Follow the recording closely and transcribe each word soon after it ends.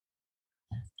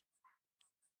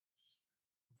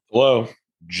Hello,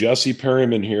 Jesse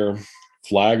Perryman here,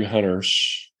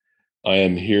 Flaghunters. I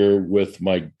am here with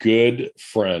my good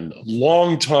friend,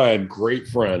 longtime great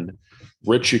friend,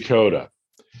 Rich Yokota.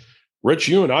 Rich,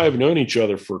 you and I have known each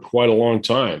other for quite a long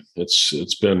time.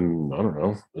 It's been, I don't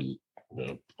know,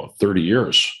 about 30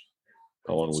 years.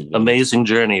 How long we've been? Amazing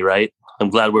journey, right? I'm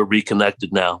glad we're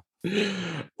reconnected now.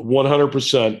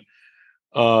 100%.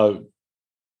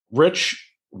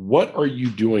 Rich, what are you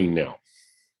doing now?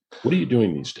 What are you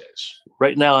doing these days?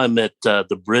 Right now, I'm at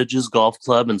the Bridges Golf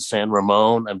Club in San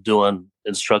Ramon. I'm doing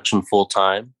instruction full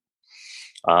time.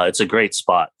 It's a great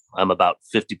spot. I'm about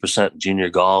 50% junior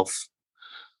golf.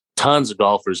 Tons of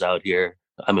golfers out here.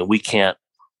 I mean,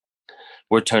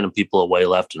 we're turning people away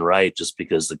left and right just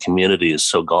because the community is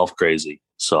so golf crazy.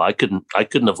 So I couldn't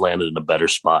have landed in a better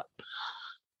spot.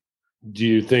 Do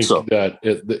you think that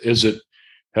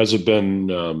has it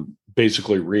been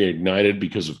basically reignited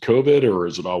because of COVID, or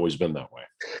has it always been that way?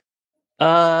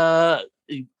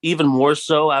 Even more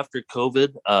so after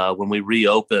COVID, when we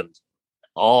reopened,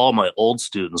 all my old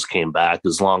students came back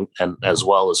as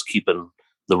well as keeping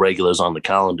the regulars on the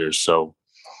calendar. So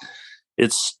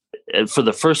it's for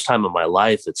the first time in my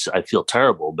life, I feel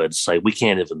terrible, but it's like we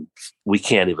can't even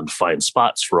find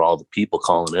spots for all the people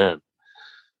calling in.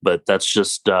 But that's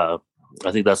just I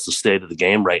think that's the state of the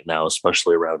game right now,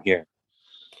 especially around here.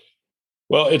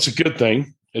 Well, it's a good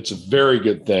thing. It's a very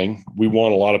good thing. We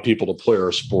want a lot of people to play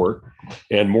our sport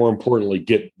and, more importantly,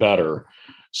 get better.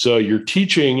 So you're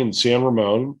teaching in San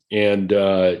Ramon, and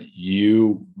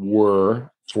you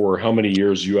were, for how many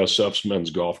years, USF's men's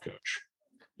golf coach?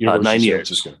 9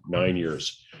 years. 9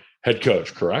 years. Head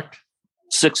coach, correct?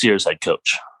 6 years head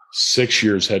coach. 6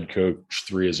 years head coach,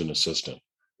 3 as an assistant.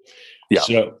 Yeah.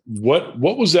 So what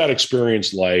was that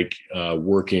experience like,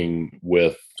 working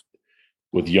with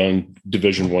young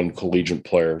Division I collegiate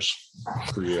players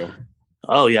for you?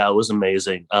 Oh yeah, it was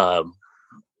amazing.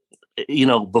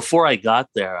 Before I got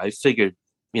there, I figured,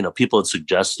 people had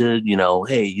suggested,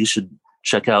 hey, you should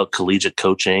check out collegiate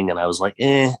coaching. And I was like,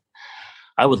 I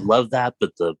would love that.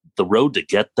 But the road to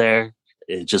get there,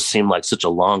 it just seemed like such a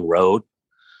long road.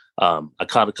 I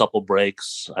caught a couple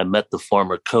breaks. I met the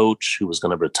former coach who was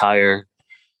going to retire.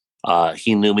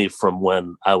 He knew me from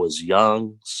when I was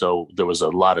young, so there was a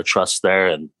lot of trust there,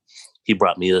 and he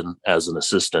brought me in as an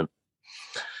assistant.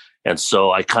 And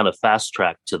so I kind of fast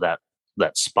tracked to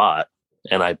that spot,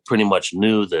 and I pretty much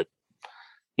knew that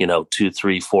 2,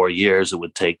 3, 4 years it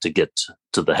would take to get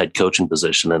to the head coaching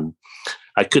position, and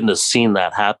I couldn't have seen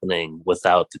that happening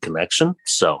without the connection.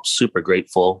 So super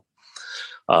grateful.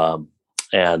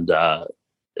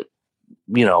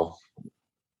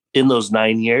 In those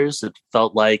 9 years, it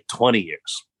felt like 20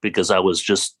 years because I was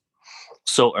just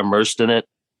so immersed in it,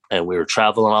 and we were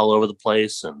traveling all over the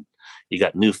place, and you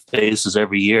got new faces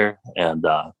every year, and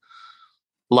a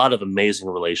lot of amazing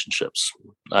relationships.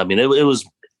 I mean,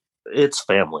 it's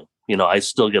family. I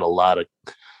still get a lot of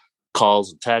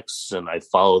calls and texts, and I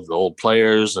follow the old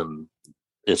players, and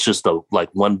it's just like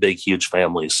one big, huge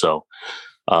family. So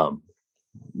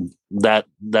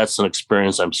that's an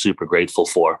experience I'm super grateful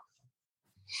for.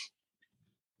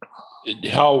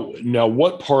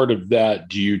 What part of that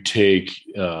do you take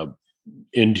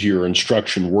into your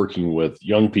instruction working with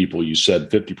young people? You said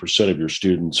 50% of your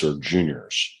students are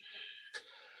juniors.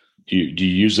 Do you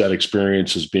use that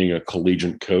experience as being a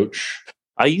collegiate coach?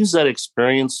 I use that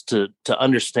experience to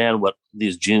understand what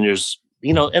these juniors,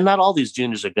 and not all these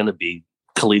juniors are going to be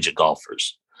collegiate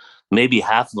golfers. Maybe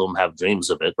half of them have dreams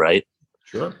of it, right?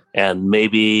 Sure. And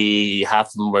maybe half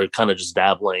of them are kind of just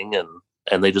dabbling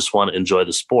and they just want to enjoy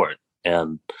the sport.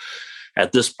 And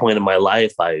at this point in my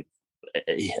life, I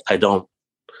don't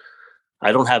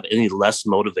have any less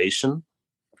motivation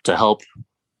to help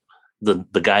the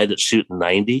guy that's shooting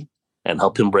 90 and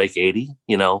help him break 80,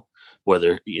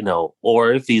 whether,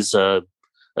 or if he's a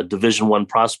Division I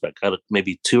prospect. I have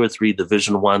maybe 2 or 3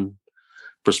 Division I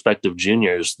prospective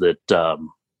juniors that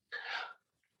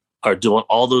are doing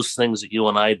all those things that you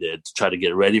and I did to try to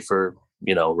get ready for,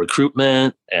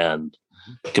 recruitment and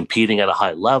competing at a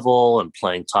high level and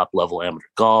playing top level amateur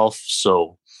golf.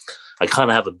 So I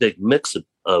kind of have a big mix of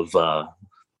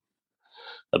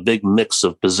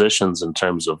positions in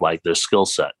terms of like their skill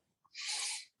set,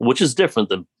 which is different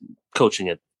than coaching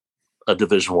at a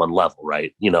Division I level,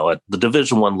 right? At the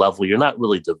Division I level, you're not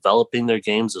really developing their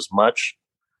games as much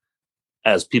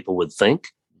as people would think.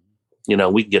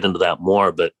 We can get into that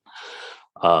more, but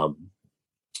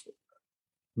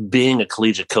being a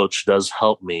collegiate coach does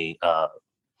help me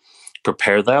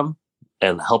prepare them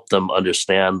and help them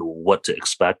understand what to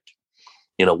expect.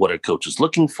 What are coaches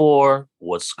looking for?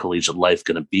 What's collegiate life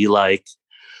going to be like?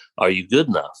 Are you good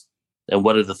enough? and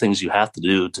what are the things you have to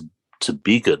do to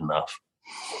be good enough.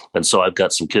 And so I've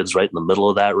got some kids right in the middle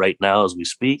of that right now as we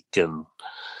speak, and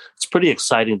it's pretty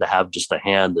exciting to have just a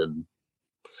hand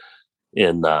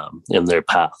in their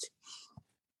path.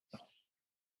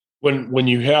 When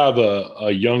you have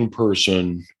a young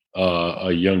person,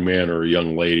 a young man or a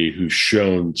young lady who's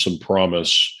shown some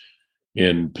promise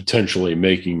in potentially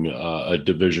making a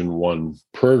Division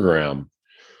I program,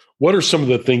 what are some of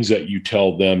the things that you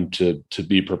tell them to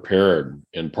be prepared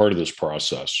in part of this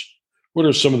process? What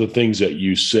are some of the things that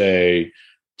you say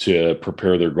to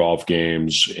prepare their golf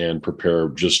games and prepare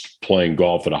just playing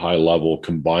golf at a high level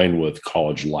combined with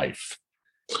college life?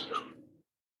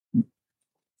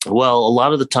 Well, a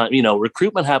lot of the time,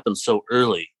 recruitment happens so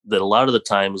early that a lot of the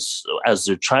times as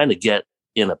they're trying to get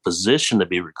in a position to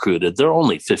be recruited, they're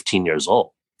only 15 years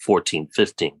old, 14,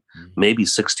 15, maybe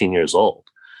 16 years old.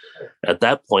 At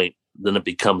that point, then it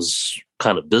becomes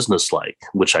kind of businesslike,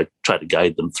 which I try to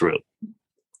guide them through.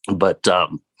 But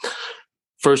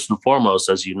first and foremost,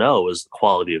 as you know, is the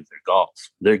quality of their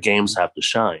golf. Their games have to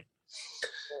shine.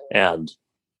 And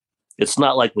it's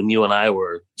not like when you and I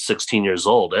were 16 years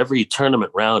old. Every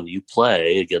tournament round you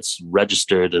play, it gets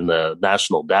registered in the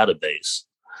national database.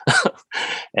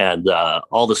 And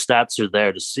all the stats are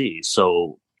there to see.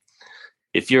 So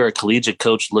if you're a collegiate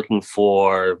coach looking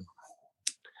for,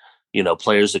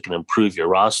 players that can improve your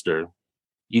roster,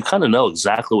 you kind of know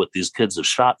exactly what these kids have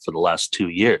shot for the last 2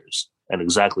 years and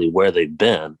exactly where they've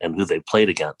been and who they played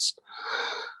against.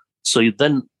 So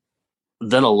then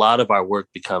a lot of our work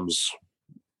becomes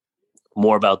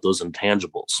more about those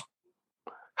intangibles.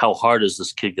 How hard is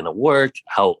this kid going to work?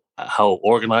 How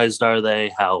organized are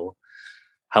they? How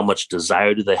much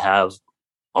desire do they have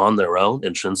on their own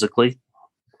intrinsically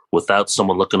without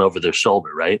someone looking over their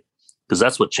shoulder, right? Because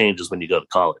that's what changes when you go to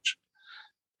college.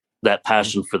 That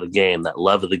passion for the game, that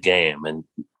love of the game,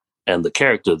 and the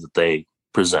character that they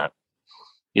present.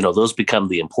 Those become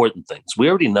the important things. We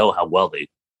already know how well they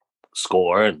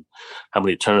score and how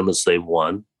many tournaments they've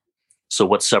won. So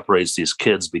what separates these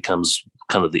kids becomes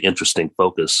kind of the interesting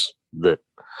focus that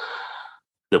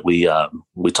we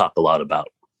talk a lot about.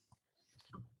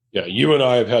 Yeah, you and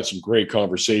I have had some great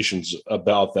conversations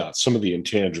about that, some of the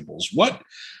intangibles. What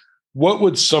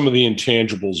would some of the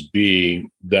intangibles be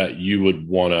that you would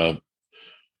want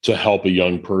to help a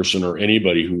young person or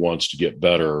anybody who wants to get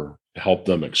better, help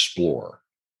them explore?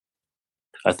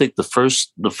 I think the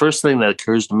first thing that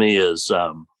occurs to me is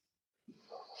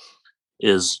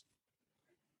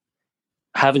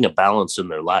having a balance in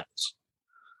their lives.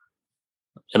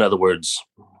 In other words,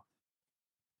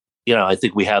 I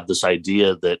think we have this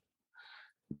idea that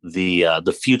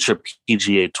the future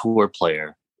PGA Tour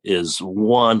player is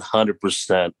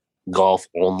 100% golf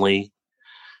only,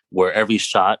 where every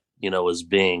shot, is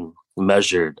being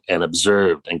measured and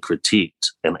observed and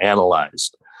critiqued and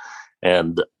analyzed.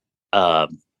 And I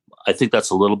think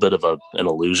that's a little bit of an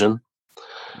illusion.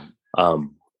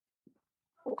 And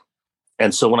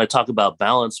so when I talk about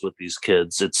balance with these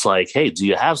kids, it's like, hey, do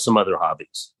you have some other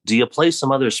hobbies? Do you play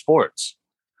some other sports?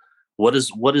 What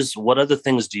other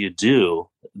things do you do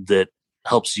that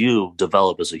helps you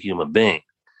develop as a human being?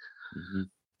 Mm-hmm.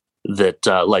 That,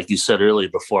 like you said earlier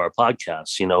before our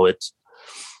podcast,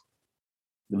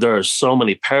 there are so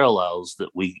many parallels that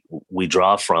we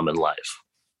draw from in life: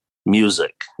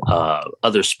 music,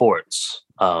 other sports,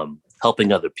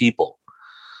 helping other people.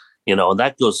 And all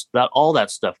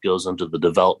that stuff goes into the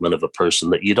development of a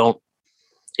person that you don't,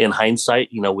 in hindsight,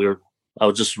 I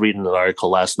was just reading an article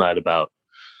last night about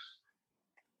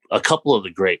a couple of the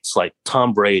greats like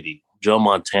Tom Brady, Joe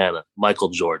Montana, Michael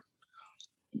Jordan.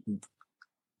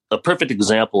 A perfect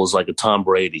example is like a Tom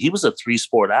Brady. He was a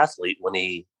 3-sport athlete when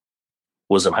he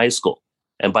was in high school.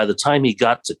 And by the time he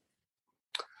got to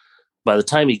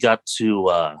Michigan.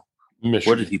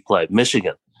 Where did he play?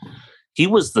 Michigan. He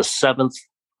was the 7th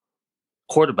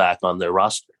quarterback on their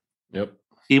roster. Yep.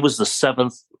 He was the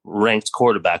 7th ranked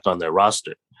quarterback on their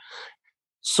roster.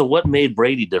 So what made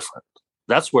Brady different?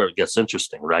 That's where it gets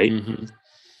interesting, right? Mm-hmm.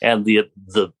 And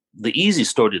the easy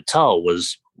story to tell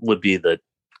would be that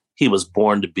he was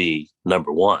born to be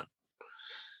number one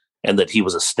and that he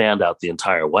was a standout the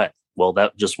entire way. Well,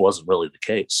 that just wasn't really the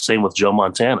case. Same with Joe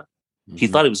Montana. Mm-hmm. He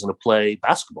thought he was going to play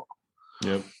basketball.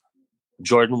 Yep.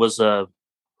 Jordan was a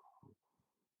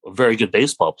very good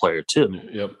baseball player too.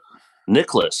 Yep.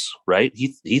 Nicholas, right?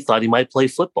 He thought he might play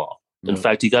football. In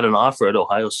fact, he got an offer at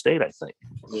Ohio State, I think.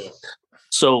 Yeah.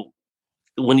 So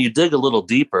when you dig a little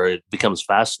deeper, it becomes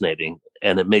fascinating,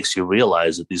 and it makes you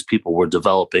realize that these people were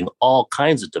developing all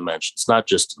kinds of dimensions, not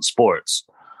just in sports.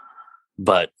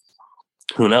 But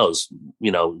who knows?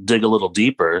 Dig a little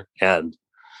deeper, and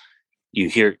You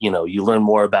hear, you learn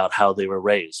more about how they were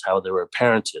raised, how they were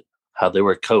parented, how they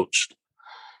were coached.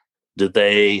 Did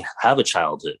they have a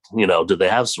childhood? Did they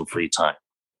have some free time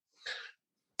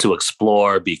to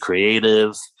explore, be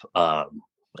creative,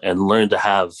 and learn to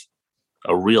have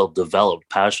a real developed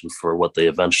passion for what they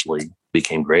eventually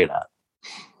became great at?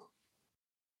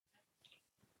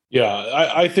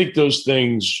 Yeah, I think those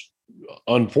things,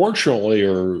 unfortunately,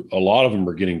 a lot of them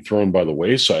are getting thrown by the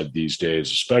wayside these days,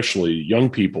 especially young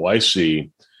people I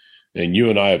see. And you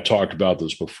and I have talked about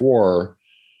this before,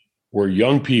 where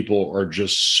young people are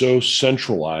just so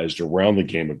centralized around the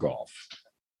game of golf.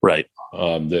 Right.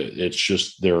 That it's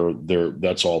just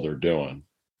that's all they're doing.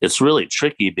 It's really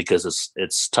tricky because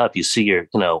it's tough. You see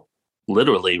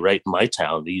literally right in my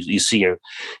town, you see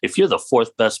if you're the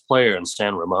fourth best player in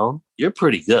San Ramon, you're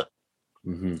pretty good.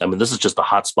 Mm-hmm. I mean, this is just a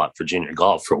hot spot for junior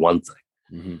golf for one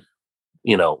thing,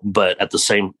 but at the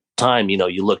same time,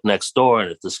 you look next door,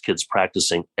 and if this kid's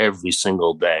practicing every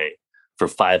single day for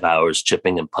 5 hours,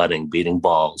 chipping and putting, beating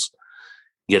balls,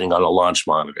 getting on a launch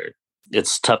monitor,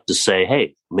 it's tough to say,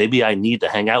 hey, maybe I need to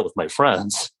hang out with my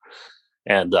friends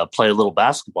and play a little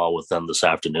basketball with them this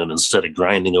afternoon instead of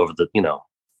grinding over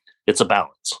it's a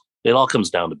balance. It all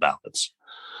comes down to balance.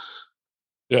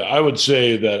 Yeah, I would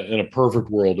say that in a perfect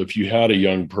world, if you had a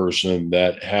young person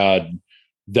that had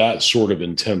that sort of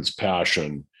intense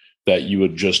passion, that you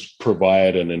would just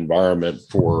provide an environment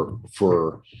for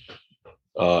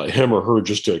him or her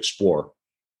just to explore.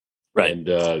 Right.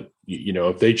 And,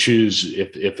 if they choose,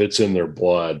 if it's in their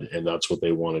blood and that's what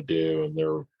they want to do, and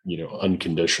they're,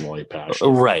 unconditionally passionate.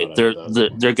 Right. They're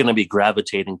going to be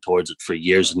gravitating towards it for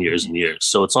years and years and years.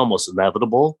 So it's almost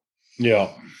inevitable. Yeah.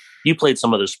 You played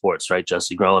some other sports, right,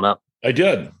 Jesse, growing up? I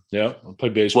did. Yeah. I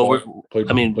played baseball.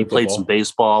 You played some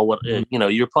baseball.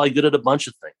 You're probably good at a bunch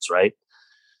of things, right?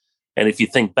 And if you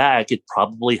think back, it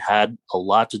probably had a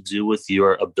lot to do with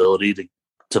your ability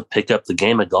to pick up the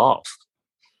game of golf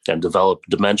and develop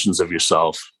dimensions of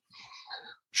yourself.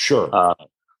 Sure.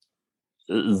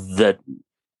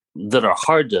 That are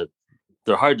hard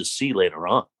to see later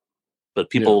on. But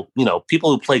people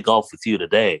who play golf with you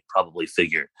today probably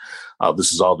figure, oh,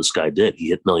 this is all this guy did. He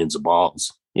hit millions of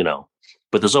balls,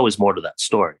 but there's always more to that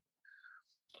story.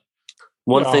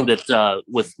 One thing that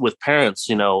with parents,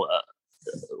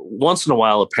 once in a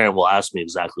while, a parent will ask me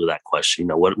exactly that question.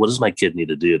 What does my kid need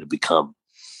to do to become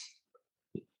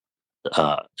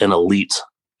an elite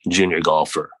junior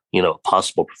golfer, a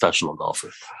possible professional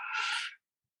golfer?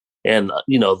 And,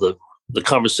 the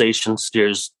conversation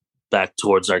steers back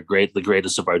towards the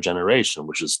greatest of our generation,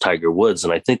 which is Tiger Woods.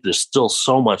 And I think there's still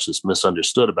so much that's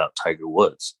misunderstood about Tiger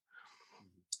Woods.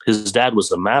 His dad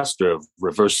was a master of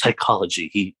reverse psychology.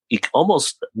 He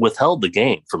almost withheld the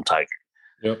game from Tiger.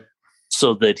 Yep.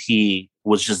 So that he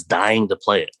was just dying to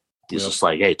play it. He's just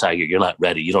like, hey, Tiger, you're not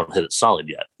ready. You don't hit it solid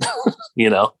yet,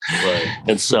 Right.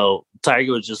 And so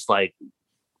Tiger was just like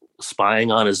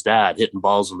spying on his dad, hitting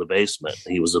balls in the basement.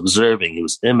 He was observing. He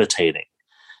was imitating.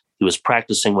 He was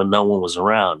practicing when no one was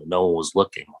around and no one was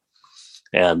looking.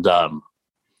 And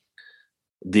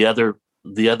the other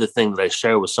thing that I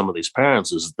share with some of these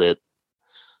parents is that,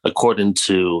 according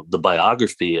to the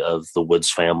biography of the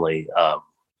Woods family,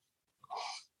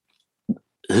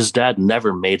 his dad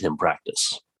never made him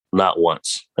practice, not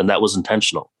once. And that was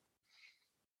intentional.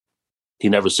 He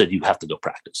never said, you have to go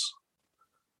practice.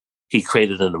 He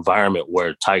created an environment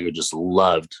where Tiger just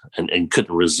loved and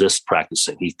couldn't resist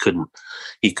practicing. He couldn't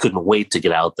wait to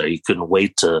get out there. He couldn't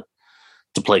wait to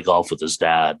play golf with his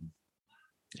dad.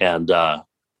 And I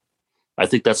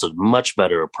think that's a much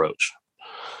better approach.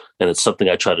 And it's something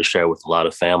I try to share with a lot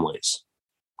of families.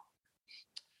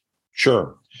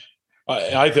 Sure.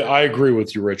 I agree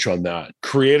with you, Rich, on that.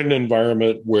 Create an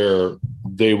environment where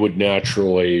they would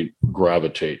naturally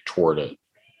gravitate toward it.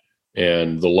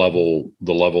 And the level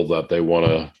that they want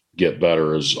to get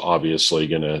better is obviously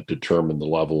going to determine the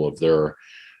level of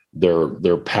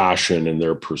their passion and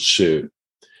their pursuit.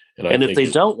 And if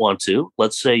they don't want to,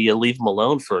 let's say you leave them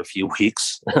alone for a few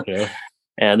weeks. Yeah.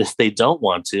 And if they don't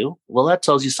want to, well, that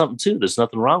tells you something too. There's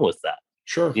nothing wrong with that.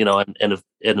 Sure. And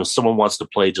if someone wants to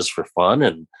play just for fun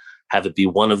and have it be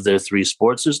one of their three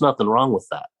sports, there's nothing wrong with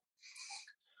that.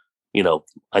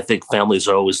 I think families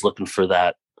are always looking for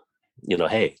that,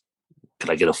 hey, could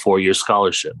I get a 4-year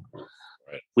scholarship?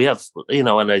 Right. We have,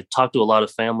 and I talk to a lot of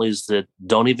families that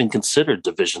don't even consider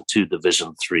Division II,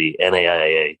 Division III,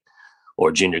 NAIA,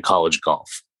 or junior college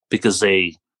golf because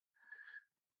they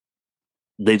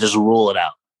just rule it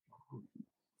out,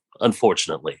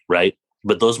 unfortunately, right?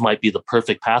 But those might be the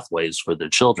perfect pathways for their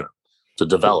children to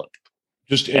develop.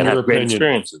 Just in your great opinion,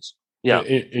 experiences. Yeah.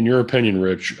 In your opinion,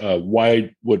 Rich,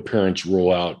 why would parents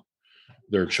rule out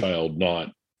their child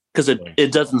not. Because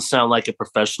it doesn't sound like a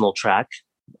professional track,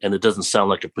 and it doesn't sound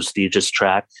like a prestigious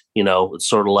track. It's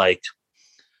sort of like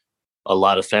a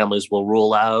lot of families will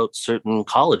rule out certain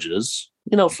colleges,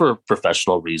 for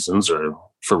professional reasons or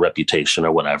for reputation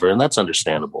or whatever. And that's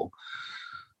understandable.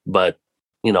 But,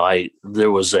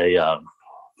 there was a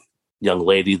young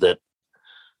lady that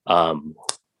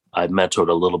I mentored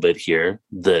a little bit here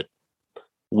that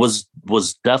was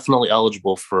definitely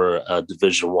eligible for a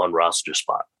Division I roster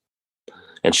spot.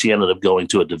 And she ended up going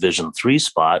to a Division III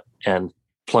spot and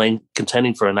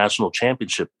contending for a national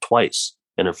championship twice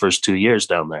in her first 2 years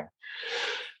down there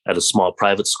at a small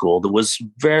private school that was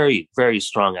very, very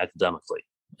strong academically.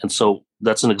 And so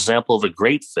that's an example of a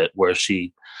great fit where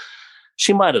she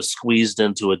might have squeezed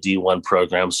into a D1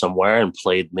 program somewhere and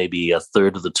played maybe a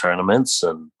third of the tournaments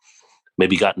and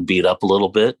maybe gotten beat up a little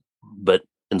bit. But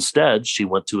instead, she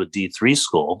went to a D3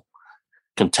 school,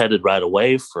 contended right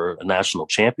away for a national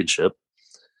championship,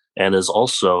 and is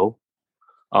also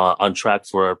on track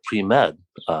for a pre-med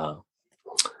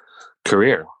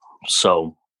career.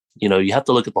 So, you have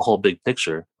to look at the whole big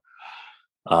picture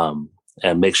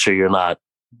and make sure you're not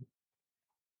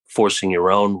forcing your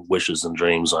own wishes and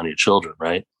dreams on your children,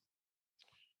 right?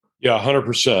 Yeah,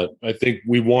 100%. I think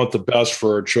we want the best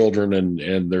for our children,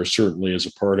 and there certainly is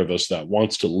a part of us that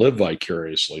wants to live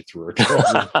vicariously through our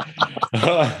children.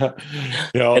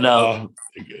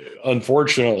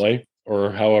 Unfortunately,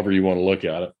 or however you want to look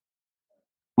at it.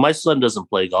 My son doesn't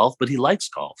play golf, but he likes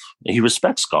golf. He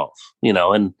respects golf,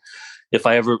 and if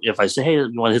I say, hey,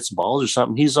 you want to hit some balls or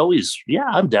something, he's always, yeah,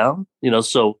 I'm down,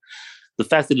 so the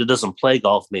fact that he doesn't play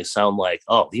golf may sound like,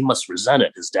 oh, he must resent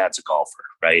it. His dad's a golfer,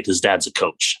 right? His dad's a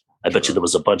coach. I bet you there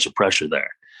was a bunch of pressure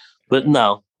there. But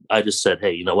no, I just said,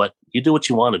 hey, you know what? You do what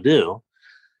you want to do.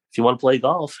 If you want to play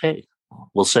golf, hey,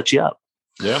 we'll set you up.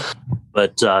 Yeah.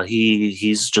 But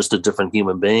he's just a different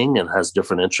human being and has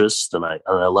different interests. And I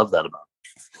love that about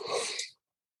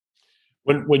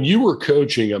him. When you were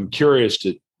coaching, I'm curious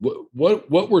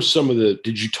what were some of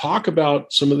did you talk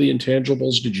about some of the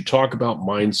intangibles? Did you talk about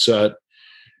mindset?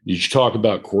 Did you talk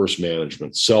about course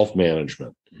management,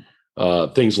 self-management,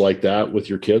 things like that with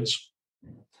your kids?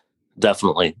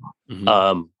 Definitely.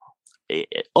 Mm-hmm.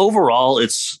 Overall,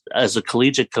 it's as a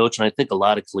collegiate coach, and I think a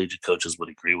lot of collegiate coaches would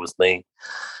agree with me,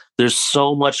 there's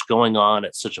so much going on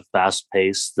at such a fast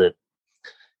pace that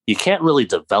you can't really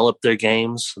develop their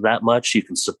games that much. You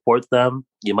can support them.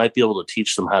 You might be able to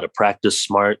teach them how to practice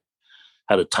smart,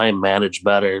 how to time manage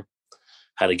better,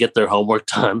 how to get their homework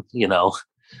done,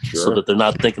 so that they're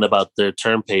not thinking about their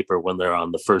term paper when they're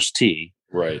on the first tee.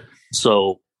 Right.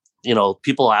 So,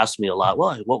 people ask me a lot,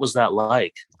 well, what was that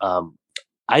like?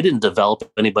 I didn't develop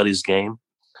anybody's game.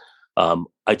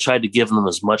 I tried to give them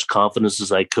as much confidence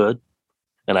as I could.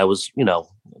 And I was,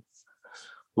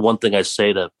 one thing I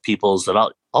say to people is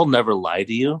that I'll never lie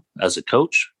to you as a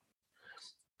coach.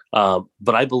 But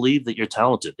I believe that you're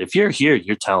talented. If you're here,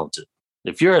 you're talented.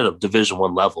 If you're at a Division I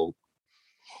level,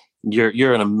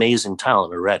 you're an amazing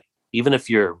talent already. Even if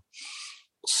you're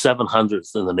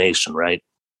 700th in the nation, right?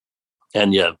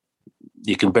 And you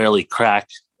can barely crack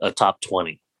a top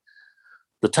 20.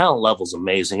 The talent level is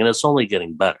amazing, and it's only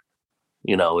getting better.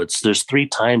 There's 3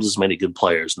 times as many good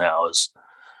players now as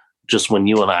just when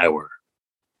you and I were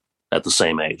at the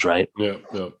same age, right? Yeah.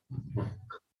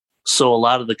 So a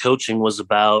lot of the coaching was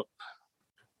about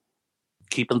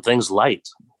keeping things light,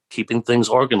 keeping things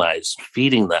organized,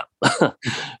 feeding them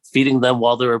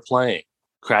while they were playing,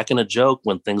 cracking a joke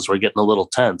when things were getting a little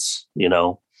tense,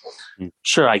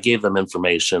 Sure, I gave them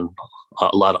information,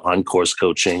 a lot of on-course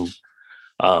coaching,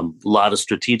 a lot of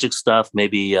strategic stuff,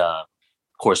 maybe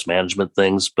course management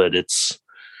things, but it's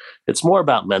more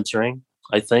about mentoring,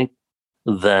 I think,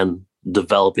 than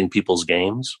developing people's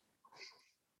games.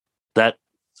 That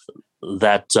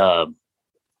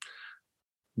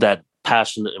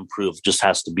passion to improve just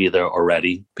has to be there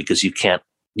already, because you can't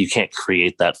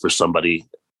create that for somebody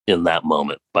in that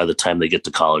moment. By the time they get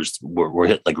to college, we're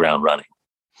hitting the ground running.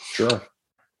 Sure.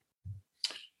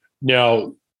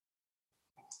 Now,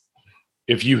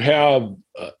 if you have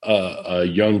a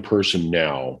young person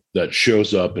now that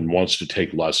shows up and wants to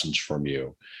take lessons from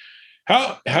you,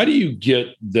 how do you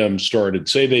get them started?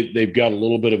 Say they've got a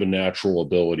little bit of a natural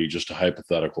ability, just a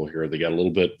hypothetical here. They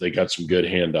got some good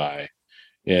hand-eye,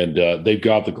 and they've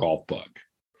got the golf bug.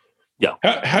 Yeah.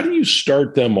 How do you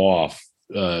start them off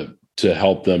to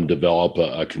help them develop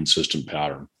a consistent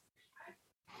pattern?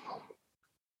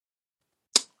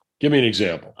 Give me an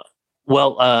example.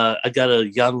 Well, I got a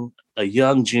young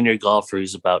junior golfer.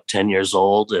 He's about 10 years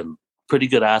old and pretty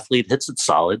good athlete, hits it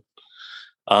solid.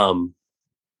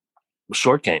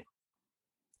 Short game.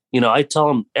 I tell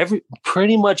them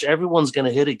pretty much everyone's going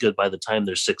to hit it good by the time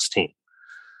they're 16.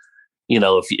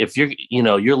 If you're,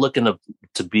 you're looking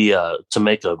to be to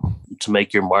make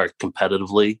your mark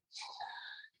competitively,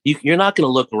 you're not going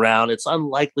to look around. It's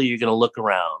unlikely you're going to look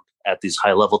around at these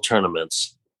high level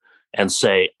tournaments and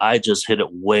say, I just hit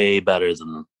it way better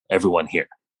than everyone here.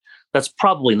 That's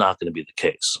probably not going to be the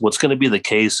case. What's going to be the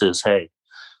case is, hey,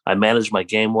 I manage my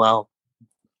game well.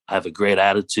 I have a great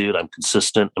attitude. I'm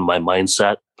consistent in my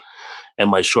mindset, and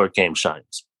my short game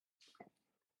shines.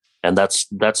 And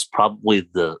that's probably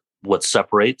what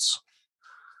separates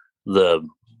the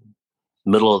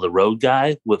middle of the road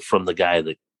guy from the guy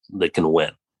that can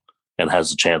win and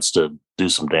has a chance to do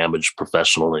some damage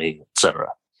professionally, etc.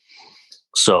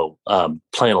 So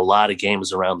playing a lot of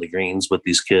games around the greens with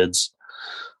these kids.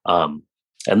 And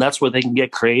that's where they can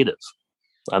get creative.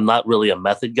 I'm not really a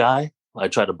method guy. I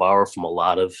try to borrow from a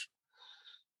lot of,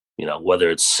 whether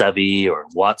it's Seve or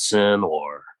Watson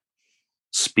or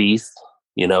Spieth,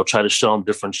 try to show them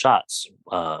different shots.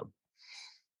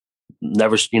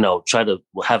 Never, try to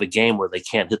have a game where they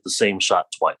can't hit the same shot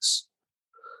twice.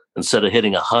 Instead of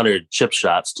hitting 100 chip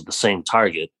shots to the same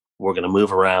target, we're going to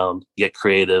move around, get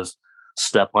creative,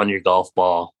 step on your golf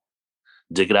ball,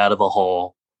 dig it out of a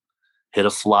hole, hit a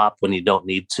flop when you don't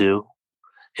need to,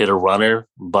 hit a runner,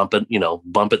 bump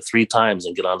it 3 times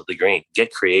and get onto the green.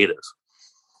 Get creative.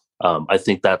 I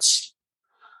think how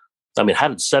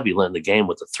did Seve learn the game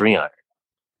with a 3-iron?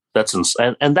 That's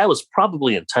insane. And that was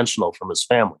probably intentional from his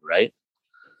family, right?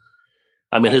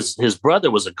 I mean, his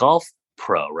brother was a golf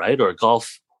pro, right?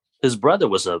 His brother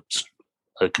was a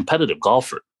competitive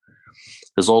golfer,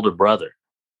 his older brother.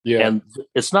 Yeah. And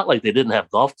it's not like they didn't have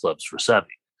golf clubs for Seve,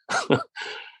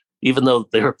 even though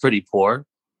they were pretty poor.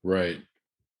 Right.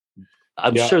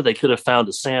 I'm sure they could have found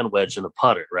a sand wedge and a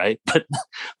putter, right? But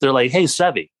they're like, hey,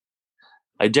 Seve,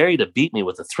 I dare you to beat me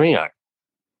with a 3-iron.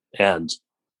 And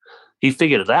he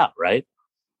figured it out, right?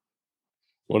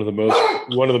 One of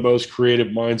the most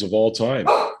creative minds of all time.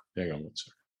 Hang on one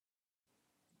second.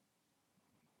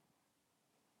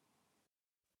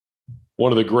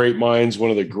 One of the great minds,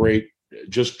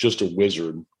 just a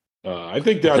wizard. I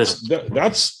think that's,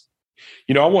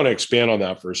 I want to expand on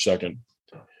that for a second.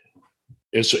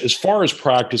 As far as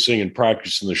practicing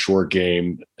the short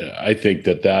game, I think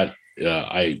that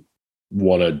I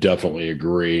want to definitely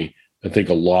agree. I think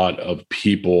a lot of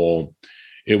people,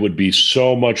 it would be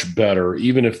so much better,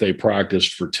 even if they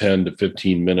practiced for 10 to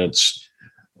 15 minutes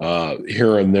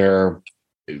here and there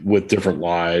with different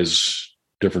lies,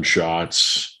 different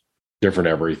shots, different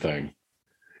everything.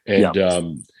 And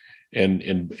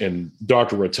and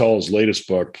Dr. Rattel's latest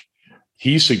book,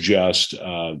 he suggests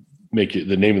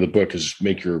the name of the book is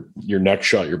Make Your Next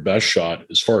Shot Your Best Shot.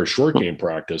 As far as short game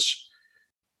practice,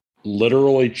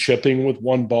 literally chipping with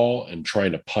one ball and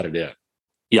trying to putt it in.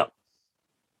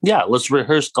 Yeah, let's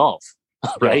rehearse golf,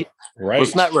 right? Yeah, right.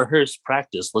 Let's not rehearse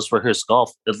practice. Let's rehearse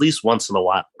golf at least once in a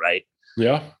while, right?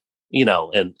 Yeah.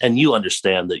 And you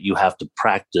understand that you have to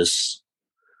practice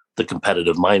the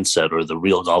competitive mindset or the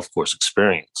real golf course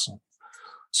experience.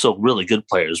 So really good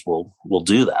players will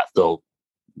do that. They'll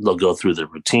go through their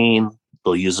routine.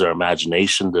 They'll use their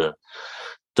imagination to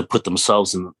put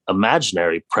themselves in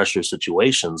imaginary pressure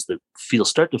situations that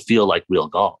start to feel like real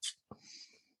golf.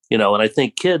 And I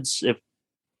think kids,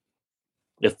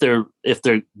 if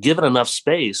they're given enough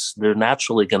space, they're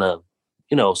naturally going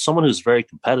to, someone who's very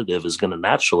competitive is going to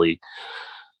naturally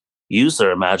use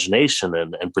their imagination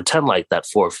and pretend like that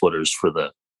 4-footer's for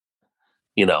the,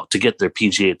 to get their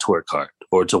PGA Tour card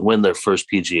or to win their first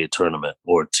PGA tournament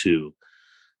or to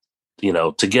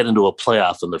get into a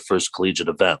playoff in their first collegiate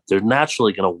event. They're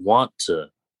naturally going to want to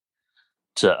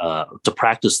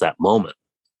practice that moment.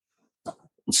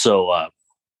 So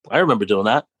I remember doing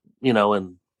that,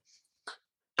 and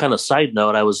kind of side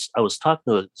note, I was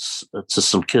talking to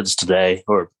some kids today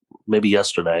or maybe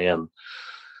yesterday, and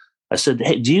I said,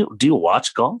 hey, do you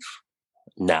watch golf?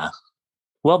 Nah.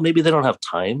 Well, maybe they don't have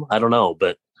time. I don't know,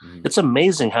 but it's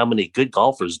amazing how many good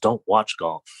golfers don't watch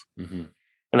golf. Mm-hmm.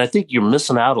 And I think you're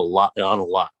missing out on a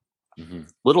lot. Mm-hmm.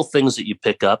 Little things that you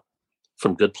pick up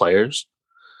from good players,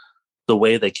 the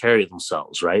way they carry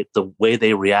themselves, right? The way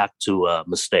they react to a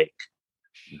mistake,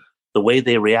 the way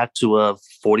they react to a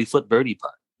 40-foot birdie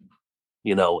putt.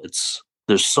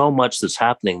 There's so much that's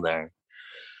happening there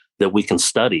that we can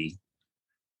study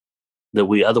that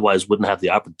we otherwise wouldn't have the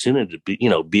opportunity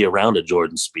to be around a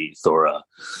Jordan Spieth or a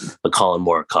Colin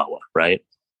Morikawa, right?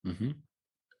 Mm-hmm.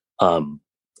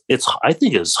 I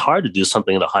think it's hard to do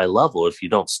something at a high level if you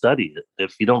don't study it,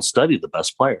 if you don't study the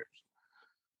best players.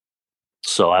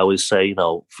 So I always say,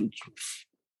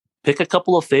 pick a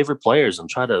couple of favorite players and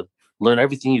try to learn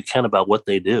everything you can about what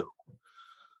they do.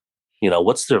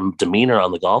 What's their demeanor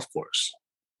on the golf course?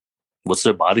 What's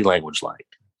their body language like?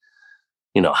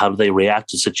 How do they react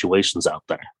to situations out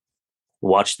there?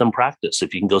 Watch them practice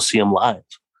if you can go see them live.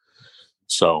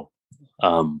 So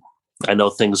I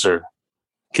know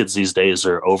kids these days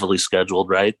are overly scheduled,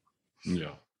 right?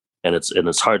 Yeah. And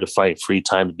it's hard to find free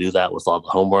time to do that with all the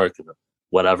homework and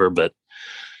whatever, but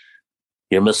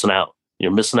you're missing out.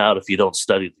 You're missing out if you don't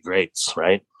study the greats,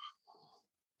 right?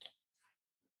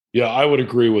 Yeah, I would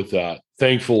agree with that.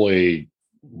 Thankfully,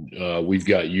 we've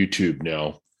got YouTube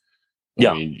now.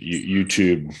 I mean,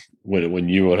 YouTube when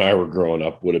you and I were growing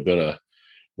up would have been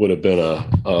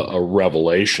a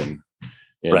revelation.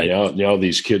 And right. now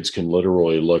these kids can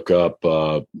literally look up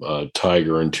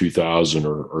Tiger in 2000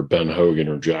 or Ben Hogan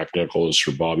or Jack Nicklaus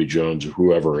or Bobby Jones or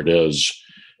whoever it is.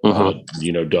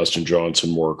 Mm-hmm. Dustin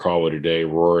Johnson, Morikawa today,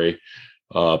 Rory,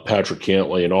 Patrick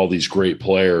Cantlay, and all these great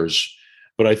players.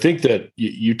 But I think that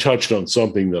you touched on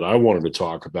something that I wanted to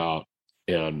talk about,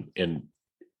 and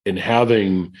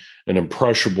having an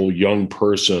impressionable young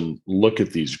person look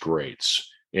at these greats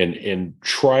and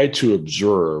try to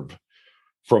observe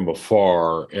from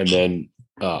afar, and then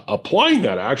applying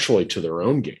that actually to their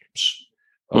own games,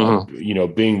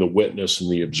 being the witness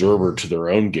and the observer to their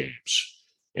own games.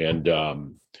 And,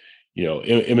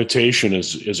 imitation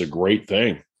is a great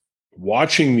thing.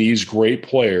 Watching these great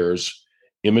players,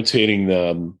 imitating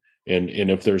them. And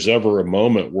if there's ever a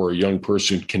moment where a young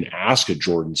person can ask a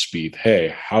Jordan Spieth,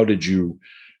 hey, how did you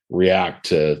react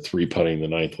to 3-putting the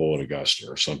 9th hole at Augusta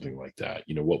or something like that?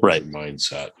 What was your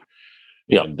mindset?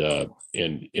 Yeah.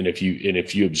 And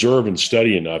if you observe and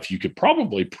study enough, you could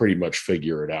probably pretty much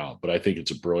figure it out. But I think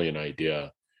it's a brilliant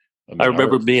idea. I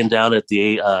remember being down at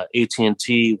the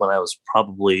AT&T when I was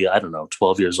probably,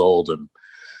 12 years old, and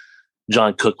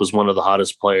John Cook was one of the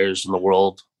hottest players in the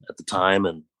world at the time,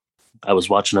 and I was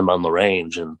watching him on the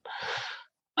range, and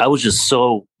I was just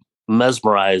so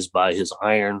mesmerized by his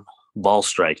iron ball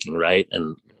striking, right?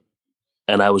 And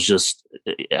I was just,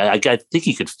 I think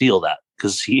he could feel that,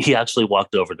 because he actually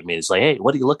walked over to me. He's like, hey,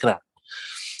 what are you looking at?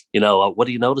 What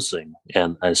are you noticing?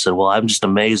 And I said, well, I'm just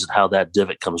amazed at how that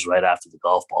divot comes right after the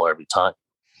golf ball every time.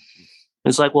 And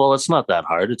it's like, well, it's not that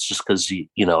hard. It's just because,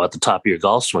 at the top of your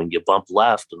golf swing, you bump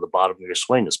left and the bottom of your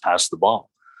swing is past the ball.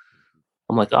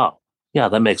 I'm like, oh, yeah,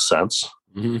 that makes sense.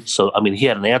 Mm-hmm. So, he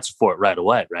had an answer for it right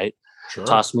away, right? Sure.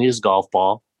 Tossed me his golf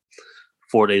ball.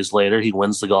 4 days later, he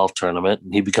wins the golf tournament,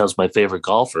 and he becomes my favorite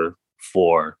golfer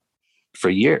for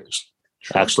years.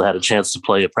 Sure. I actually had a chance to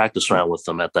play a practice round with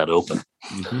him at that Open.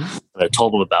 Mm-hmm. And I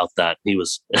told him about that. He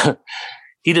was,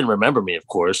 he didn't remember me, of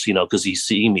course, because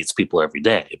he meets people every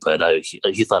day. But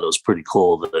he thought it was pretty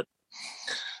cool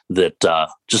that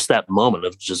just that moment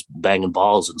of just banging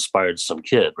balls inspired some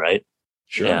kid, right?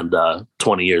 Sure. And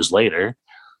 20 years later,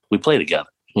 we play together,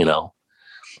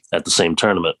 at the same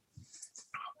tournament.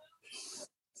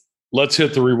 Let's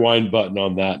hit the rewind button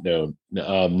on that note.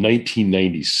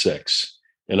 1996.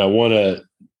 And I want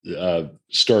to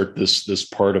start this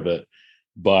part of it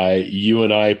by you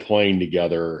and I playing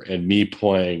together, and me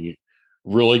playing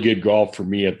really good golf for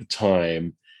me at the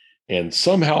time, and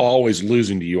somehow always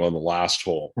losing to you on the last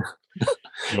hole.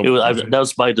 That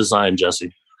was by design,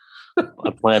 Jesse. I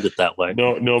planned it that way.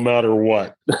 No matter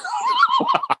what.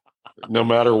 No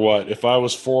matter what. If I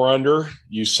was 4 under,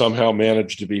 you somehow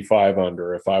managed to be 5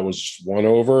 under. If I was 1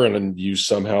 over, and then you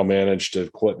somehow managed to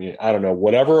clip me, I don't know,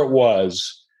 whatever it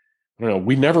was. I don't know.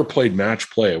 We never played match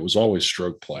play. It was always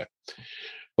stroke play.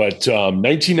 But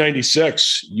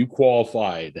 1996, you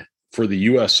qualified for the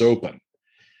U.S. Open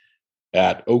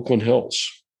at Oakland Hills.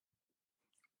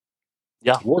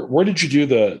 Yeah. Where did you do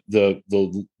did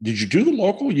you do the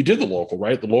local? You did the local,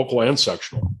 right? The local and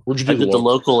sectional. Where'd you do the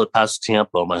local at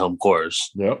Pasatiempo, my home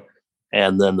course. Yep.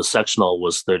 And then the sectional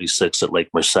was 36 at Lake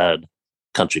Merced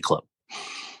Country Club.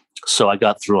 So I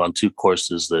got through on 2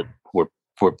 courses that were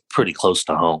pretty close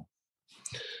to home.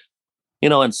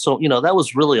 And so, that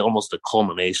was really almost a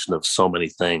culmination of so many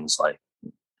things, like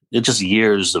it just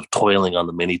years of toiling on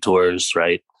the mini tours,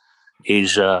 right?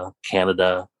 Asia,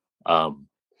 Canada. I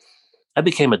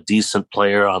became a decent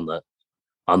player on that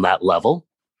level.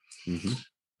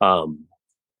 Mm-hmm.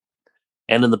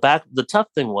 And the tough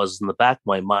thing was, in the back of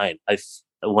my mind,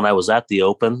 when I was at the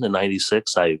Open in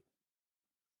 96, I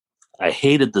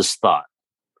hated this thought,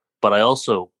 but I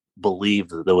also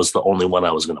believed that it was the only one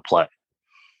I was going to play.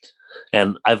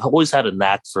 And I've always had a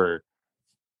knack for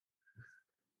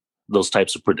those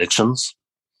types of predictions.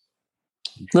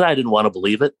 And I didn't want to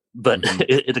believe it, but mm-hmm.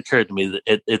 it occurred to me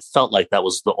that it felt like that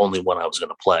was the only one I was going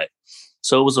to play.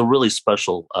 So it was a really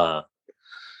special,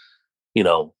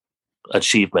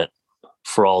 achievement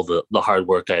for all the hard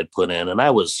work I had put in. And I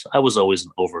was always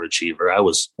an overachiever. I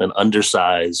was an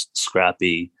undersized,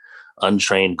 scrappy,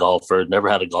 untrained golfer, never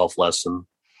had a golf lesson.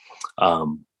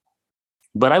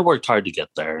 But I worked hard to get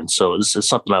there. And so it's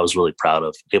something I was really proud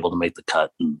of, able to make the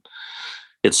cut. And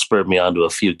it spurred me on to a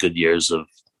few good years of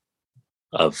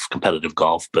competitive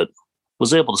golf, but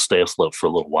was able to stay afloat for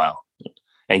a little while.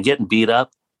 And getting beat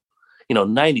up,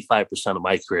 95% of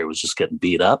my career was just getting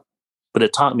beat up, but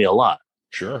it taught me a lot.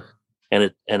 Sure.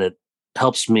 And it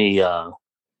helps me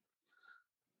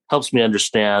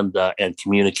understand and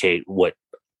communicate what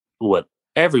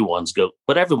everyone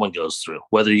goes through,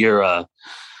 whether you're a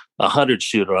 100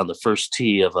 shooter on the first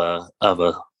tee of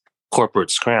a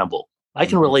corporate scramble. I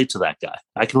can relate to that guy.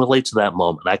 I can relate to that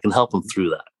moment. I can help him through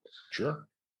that. Sure.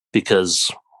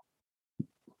 Because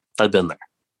I've been there.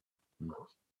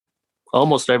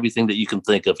 Almost everything that you can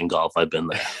think of in golf, I've been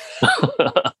there.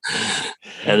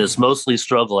 And it's mostly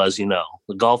struggle, as you know.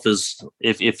 The golf is,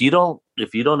 if you don't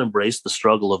embrace the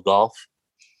struggle of golf,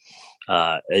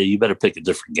 you better pick a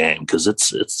different game, because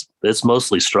it's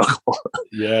mostly struggle.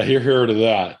 Yeah, here to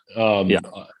that. Yeah.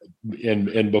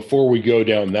 And before we go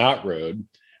down that road,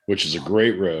 which is a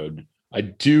great road, I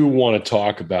do want to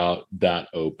talk about that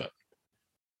Open,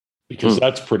 because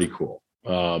that's pretty cool.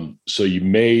 So you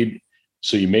made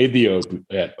the Open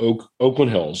at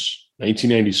Oakland Hills,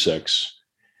 1996.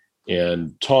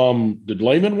 And Tom, did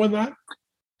Lehman win that?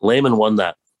 Lehman won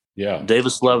that. Yeah.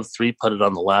 Davis Love 3-putted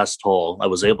on the last hole. I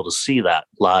was able to see that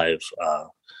live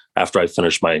after I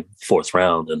finished my fourth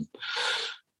round.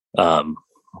 And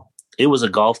it was a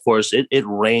golf course. It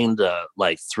rained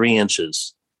like 3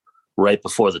 inches right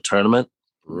before the tournament.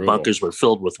 Brutal. Bunkers were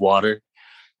filled with water.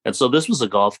 And so this was a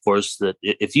golf course that,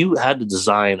 if you had to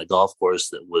design a golf course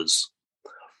that was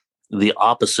the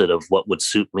opposite of what would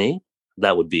suit me,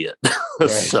 that would be it. Right.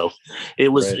 So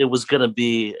it was going to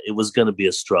be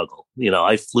a struggle.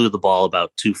 I flew the ball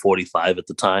about 245 at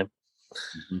the time.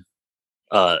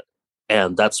 Mm-hmm.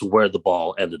 And that's where the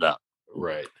ball ended up.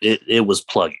 Right. It was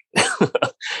plugging.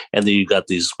 And then you got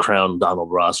these Crown Donald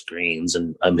Ross greens,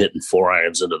 and I'm hitting 4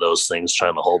 irons into those things,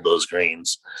 trying to hold those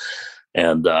greens.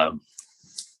 And,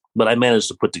 but I managed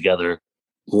to put together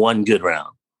one good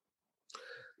round.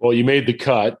 Well, you made the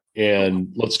cut,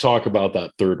 and let's talk about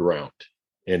that third round.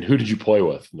 And who did you play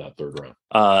with in that third round?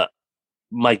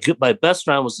 My best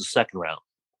round was the second round.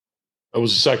 It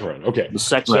was the second round. Okay. The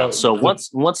second round. So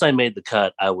once I made the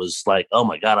cut, I was like, oh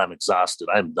my God, I'm exhausted.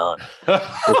 I'm done.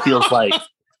 It feels like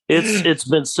it's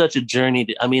been such a journey.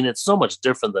 It's so much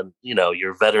different than,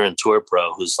 your veteran tour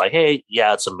pro who's like, hey,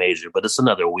 yeah, it's a major, but it's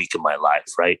another week of my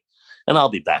life. Right. And I'll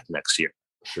be back next year.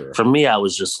 Sure. For me, I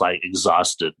was just like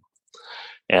exhausted.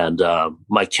 And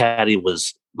my caddy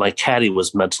was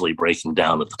mentally breaking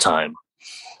down at the time,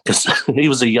 because he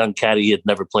was a young caddy. He had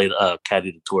never played a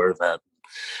caddy to tour event.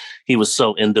 He was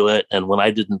so into it. And when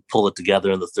I didn't pull it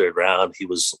together in the third round, he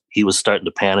was starting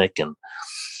to panic. And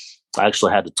I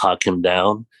actually had to talk him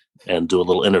down and do a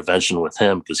little intervention with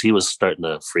him, because he was starting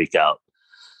to freak out.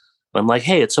 I'm like,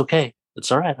 hey, it's okay.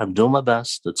 It's all right. I'm doing my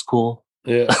best. It's cool.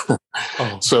 Yeah.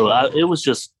 So I was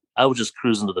just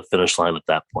cruising to the finish line at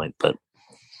that point. But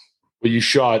you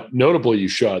shot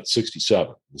 67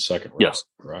 in the second round. Yes.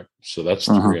 Correct. So that's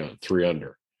 3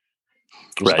 under.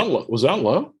 Was that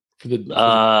low?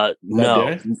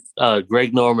 No.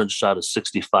 Greg Norman shot a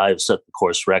 65, set the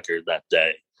course record that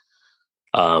day.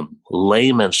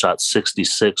 Lehman shot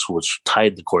 66, which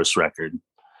tied the course record.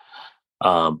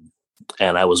 And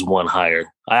I was one higher.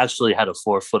 I actually had a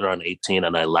 4-footer on 18,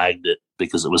 and I lagged it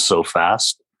because it was so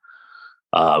fast.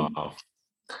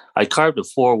 I carved a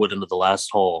 4-wood into the last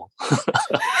hole.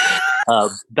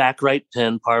 Back right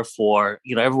pin, par 4.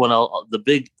 Everyone else, the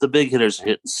big hitters are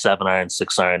hitting 7 iron,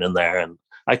 6 iron in there, and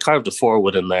I carved a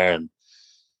 4-wood in there, and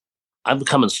I'm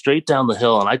coming straight down the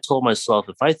hill. And I told myself,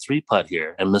 if I 3-putt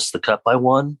here and miss the cut by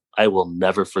 1, I will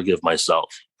never forgive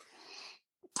myself.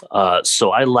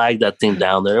 So I lagged that thing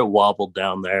down there. It wobbled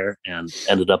down there and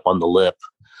ended up on the lip,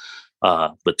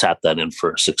 but tapped that in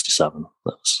for 67.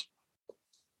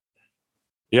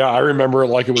 Yeah, I remember it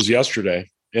like it was yesterday.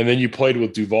 And then you played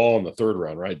with Duval in the third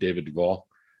round, right? David Duval.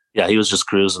 Yeah, he was just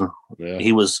cruising. Yeah.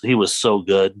 He was so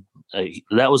good.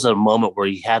 That was a moment where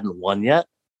he hadn't won yet.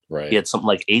 Right. He had something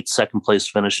like 8 second place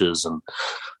finishes. And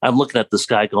I'm looking at this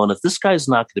guy going, if this guy's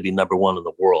not going to be number 1 in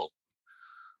the world,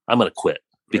 I'm going to quit,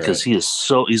 because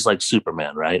he's like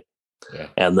Superman, right? Yeah.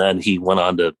 And then he went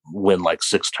on to win like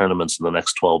 6 tournaments in the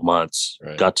next 12 months,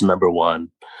 got to number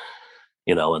 1,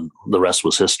 and the rest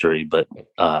was history. But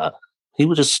he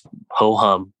would just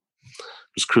ho-hum,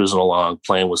 just cruising along,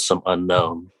 playing with some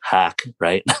unknown hack,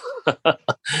 right?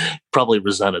 Probably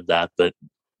resented that, but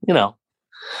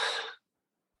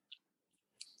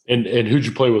And who'd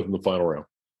you play with in the final round?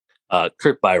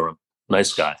 Kurt Byram,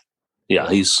 nice guy. Yeah,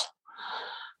 he's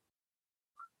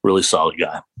really solid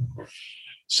guy.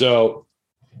 So,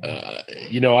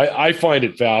 I find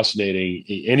it fascinating.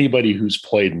 Anybody who's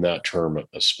played in that tournament,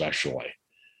 especially.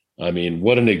 I mean,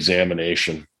 what an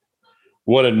examination!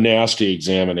 What a nasty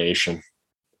examination!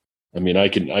 I mean, I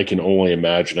can only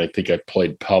imagine. I think I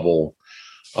played Pebble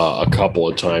a couple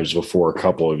of times before a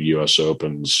couple of U.S.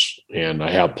 Opens, and I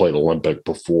have played Olympic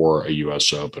before a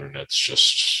U.S. Open, and it's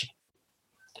just,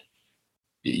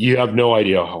 you have no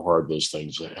idea how hard those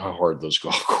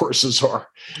golf courses are.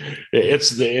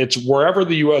 It's wherever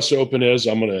the U.S. Open is.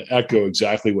 I'm going to echo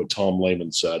exactly what Tom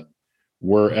Lehman said.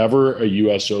 Wherever a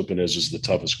U.S. Open is the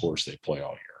toughest course they play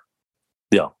all year.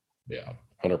 Yeah,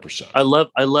 100%.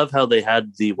 I love how they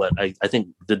had I think,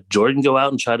 did Jordan go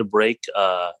out and try to break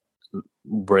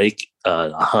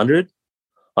 100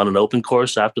 on an open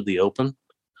course after the Open?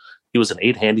 He was an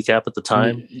 8 handicap at the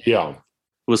time. Yeah, it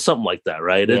was something like that,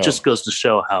 right? Yeah. It just goes to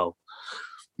show how.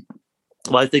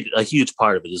 Well, I think a huge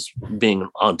part of it is being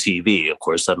on TV. Of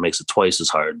course, that makes it twice as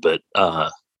hard. But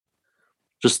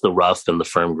just the rough and the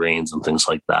firm greens and things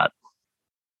like that.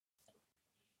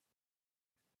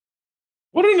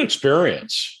 What an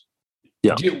experience!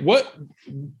 Yeah. What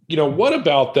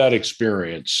about that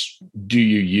experience do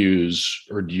you use,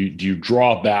 or do you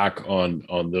draw back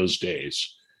on those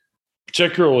days,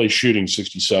 particularly shooting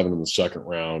 67 in the second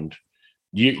round?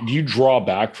 Do you draw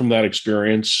back from that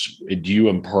experience? Do you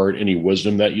impart any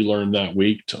wisdom that you learned that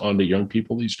week onto young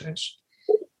people these days?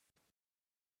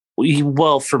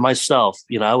 Well, for myself,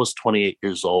 I was 28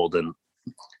 years old,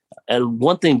 and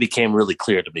one thing became really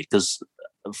clear to me, because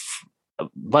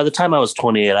by the time I was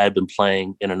 28, I had been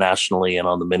playing internationally and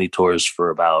on the mini tours for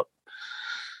about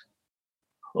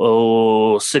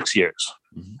 6 years.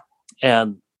 Mm-hmm.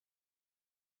 And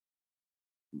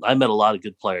I met a lot of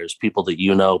good players, people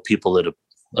that people that have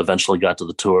eventually got to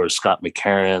the tour, Scott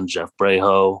McCarron, Jeff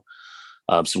Breho,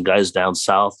 some guys down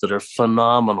south that are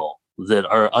phenomenal, that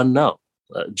are unknown.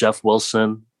 Jeff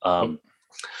Wilson,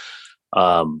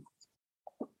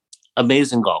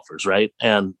 amazing golfers, right?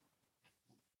 And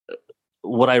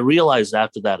what I realized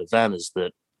after that event is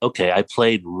that, okay, I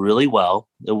played really well.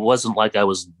 It wasn't like I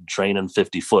was draining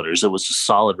 50 footers. It was a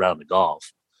solid round of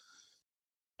golf.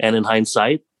 And in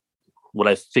hindsight, what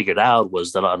I figured out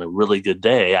was that on a really good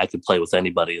day, I could play with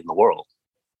anybody in the world.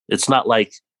 It's not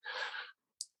like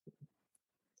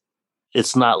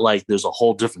there's a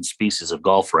whole different species of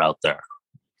golfer out there.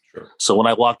 Sure. So when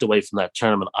I walked away from that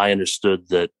tournament, I understood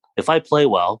that if I play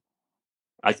well,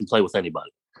 I can play with anybody.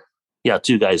 Yeah,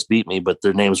 2 guys beat me, but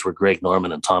their names were Greg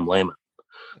Norman and Tom Lehman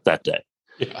that day.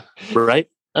 Yeah. Right?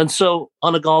 And so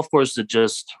on a golf course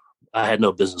that I had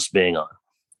no business being on.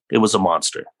 It was a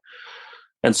monster.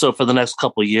 And so for the next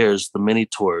couple of years, the mini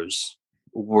tours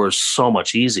were so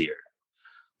much easier,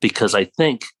 because I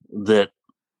think that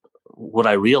what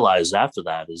I realized after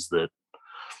that is that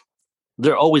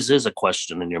there always is a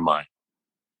question in your mind.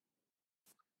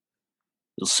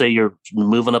 You'll say you're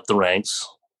moving up the ranks,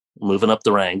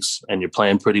 and you're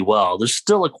playing pretty well. There's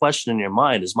still a question in your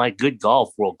mind: is my good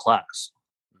golf world class?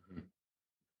 Mm-hmm.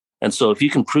 And so if you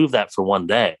can prove that for one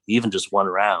day, even just one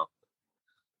round,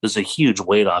 there's a huge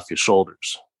weight off your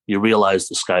shoulders. You realize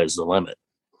the sky is the limit.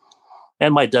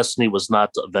 And my destiny was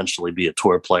not to eventually be a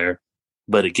tour player,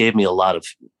 but it gave me a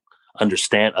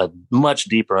much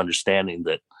deeper understanding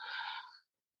that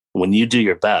when you do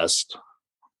your best,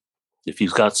 if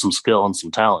you've got some skill and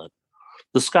some talent,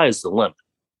 the sky is the limit,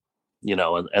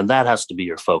 and that has to be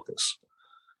your focus.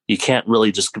 You can't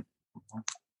really just,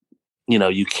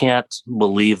 you can't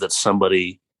believe that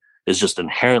somebody is just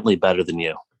inherently better than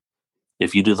you.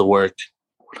 If you do the work,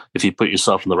 if you put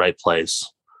yourself in the right place,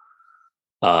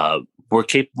 we're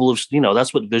capable of,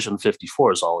 that's what Vision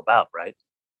 54 is all about, right?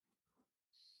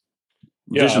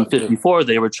 Yeah, Vision 54,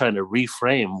 they were trying to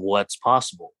reframe what's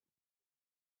possible.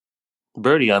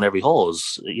 Birdie on every hole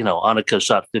is, Annika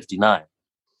shot 59.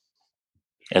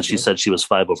 And she said she was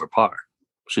 5 over par.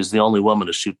 She's the only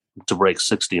woman to break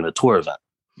 60 in a tour event.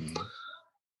 Mm-hmm.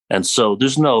 And so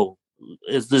there's no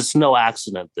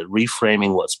accident that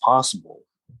reframing what's possible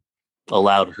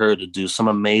allowed her to do some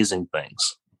amazing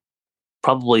things.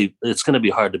 Probably it's going to be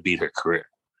hard to beat her career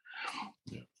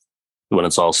when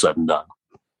it's all said and done.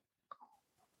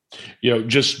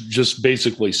 Just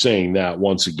basically saying that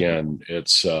once again,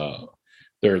 it's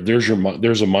there's a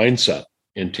mindset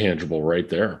intangible right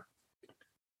there,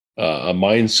 a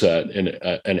mindset and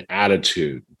an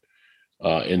attitude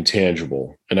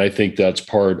intangible, and I think that's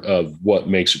part of what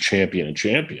makes a champion a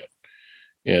champion.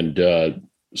 And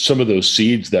some of those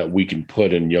seeds that we can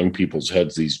put in young people's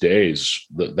heads these days,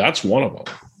 that's one of them.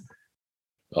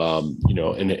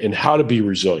 And how to be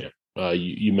resilient.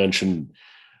 You mentioned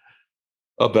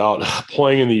about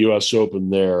playing in the U.S. Open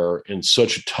there in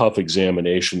such a tough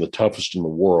examination, the toughest in the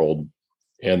world,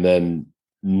 and then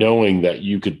knowing that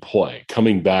you could play,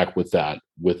 coming back with that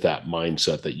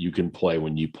mindset that you can play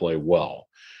when you play well,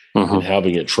 and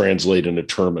having it translate into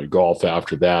tournament golf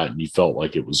after that, and you felt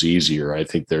like it was easier. I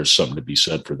think there's something to be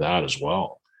said for that as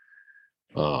well.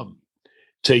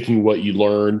 Taking what you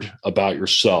learned about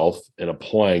yourself and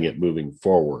applying it moving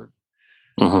forward.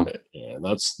 And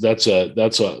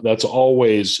that's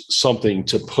always something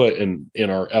to put in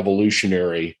our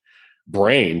evolutionary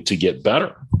brain to get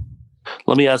better.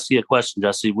 Let me ask you a question,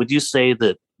 Jesse. Would you say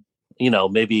that,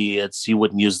 maybe you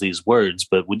wouldn't use these words,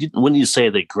 but wouldn't you say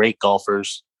that great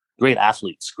golfers, great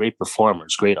athletes, great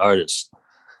performers, great artists,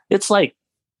 it's like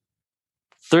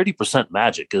 30%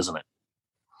 magic, isn't it?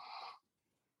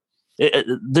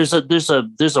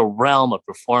 There's a realm of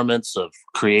performance, of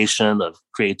creation, of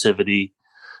creativity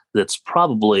that's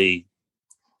probably,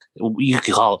 you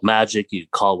could call it magic, you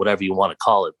could call it whatever you want to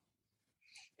call it.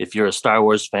 If you're a Star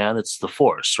Wars fan, it's the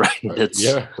Force, right?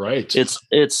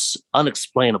 It's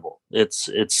unexplainable. It's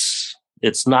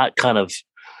not kind of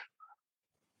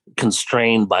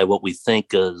constrained by what we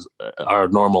think is our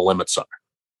normal limits are.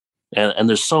 And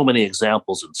there's so many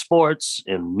examples in sports,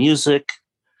 in music,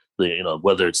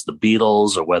 whether it's the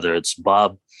Beatles or whether it's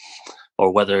Bob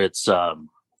or whether it's the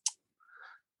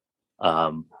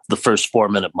first 4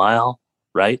 minute mile,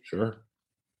 right? Sure.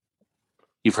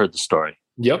 You've heard the story.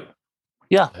 Yep.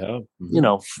 Yeah. And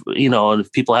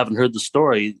if people haven't heard the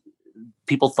story,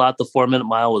 people thought the 4 minute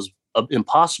mile was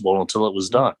impossible until it was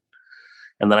done.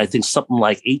 And then I think something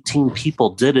like 18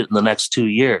 people did it in the next 2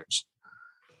 years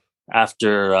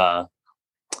after, I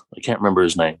can't remember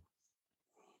his name.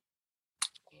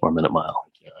 4 minute mile.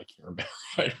 Yeah, I can't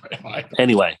remember.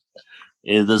 Anyway,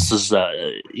 this is,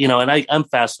 and I'm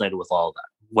fascinated with all of that,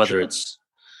 whether it's,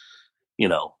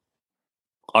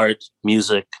 art,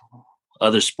 music,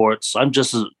 other sports. I'm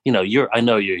just, I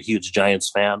know you're a huge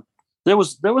Giants fan. There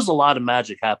was a lot of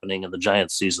magic happening in the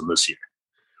Giants season this year.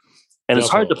 And It's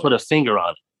hard to put a finger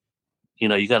on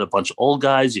it. You got a bunch of old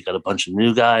guys, you got a bunch of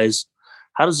new guys.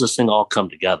 How does this thing all come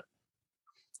together?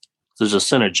 There's a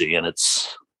synergy, and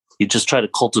you just try to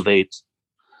cultivate.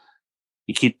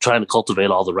 You keep trying to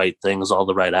cultivate all the right things, all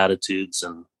the right attitudes,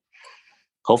 and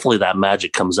hopefully that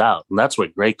magic comes out. And that's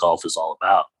what great golf is all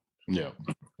about. Yeah.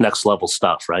 Next level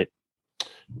stuff, right?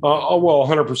 Well,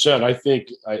 100%. I think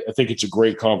it's a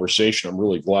great conversation. I'm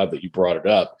really glad that you brought it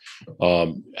up.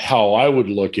 How I would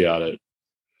look at it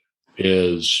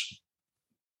is,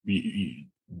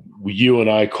 you and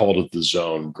I called it the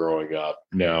zone growing up.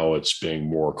 Now it's being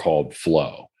more called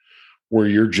flow, where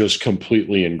you're just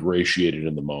completely ingratiated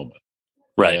in the moment.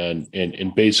 Right.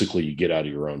 And basically you get out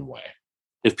of your own way.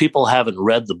 If people haven't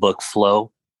read the book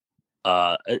Flow,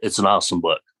 it's an awesome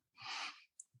book.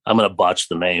 I'm going to botch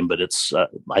the name, but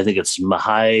I think it's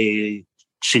Mahai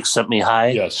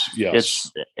Csikszentmihalyi.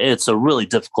 Yes. It's a really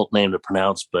difficult name to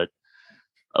pronounce, but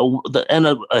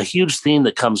a huge theme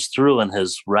that comes through in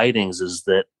his writings is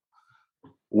that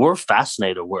we're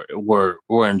fascinated. We're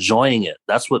enjoying it.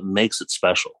 That's what makes it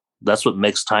special. That's what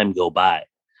makes time go by.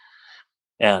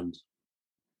 And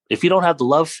if you don't have the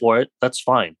love for it, that's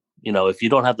fine. If you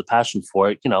don't have the passion for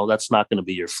it, that's not going to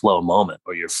be your flow moment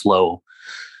or your flow.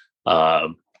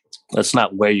 That's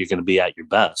not where you're going to be at your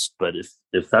best. But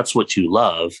if that's what you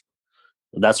love,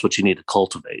 that's what you need to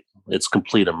cultivate. It's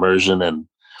complete immersion,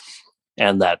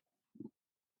 and that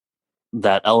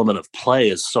element of play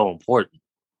is so important.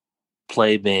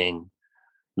 Play being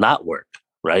not work,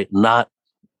 right? Not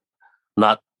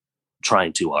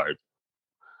trying too hard,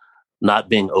 not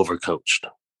being overcoached,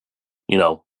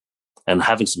 and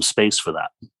having some space for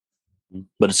that.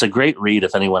 But it's a great read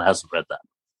if anyone hasn't read that.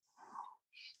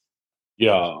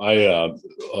 Yeah, I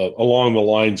along the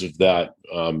lines of that,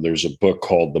 there's a book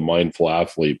called The Mindful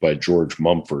Athlete by George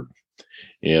Mumford,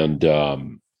 and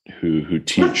who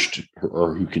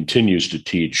continues to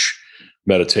teach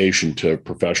meditation to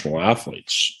professional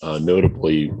athletes,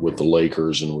 notably with the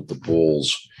Lakers and with the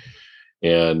Bulls.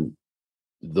 And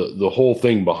the whole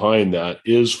thing behind that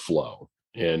is flow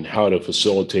and how to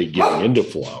facilitate getting into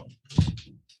flow.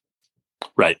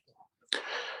 Right.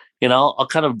 I'll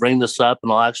kind of bring this up,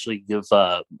 and I'll actually give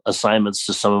assignments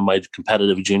to some of my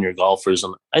competitive junior golfers.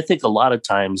 And I think a lot of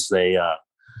times they're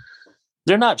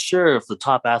not sure if the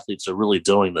top athletes are really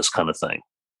doing this kind of thing.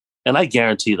 And I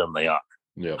guarantee them they are.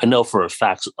 Yeah. I know for a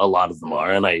fact a lot of them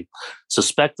are, and I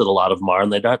suspect that a lot of them are,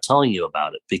 and they're not telling you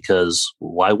about it because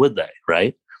why would they,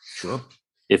 right? Sure.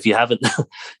 if you haven't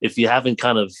if you haven't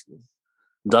kind of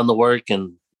done the work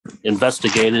and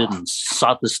investigated and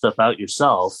sought this stuff out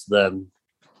yourself, then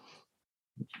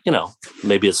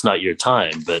maybe it's not your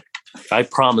time. But I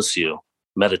promise you,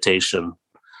 meditation,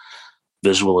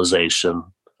 visualization,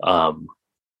 all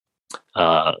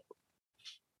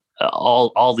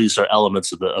these are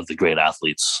elements of the great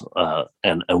athletes,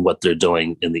 and what they're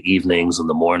doing in the evenings and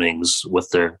the mornings with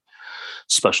their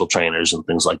special trainers and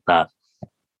things like that.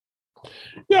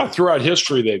 Yeah, throughout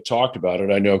history, they've talked about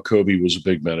it. I know Kobe was a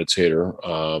big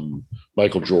meditator.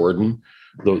 Michael Jordan,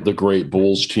 the great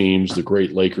Bulls teams, the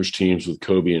great Lakers teams with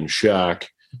Kobe and Shaq,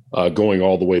 going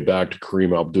all the way back to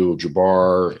Kareem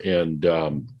Abdul-Jabbar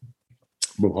and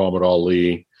Muhammad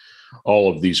Ali.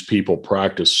 All of these people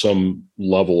practice some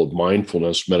level of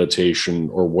mindfulness, meditation,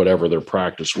 or whatever their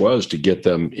practice was to get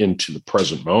them into the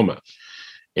present moment.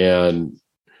 And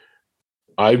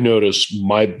I've noticed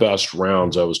my best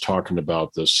rounds. I was talking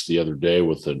about this the other day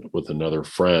with another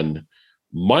friend.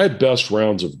 My best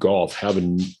rounds of golf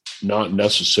haven't not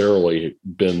necessarily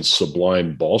been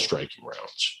sublime ball striking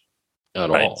rounds at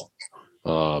all.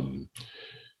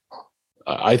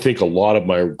 I think a lot of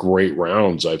my great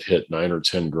rounds, I've hit 9 or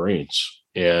 10 greens,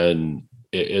 and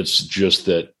it's just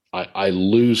that I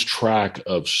lose track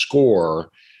of score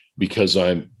because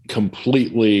I'm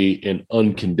completely and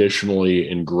unconditionally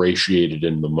ingratiated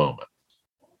in the moment,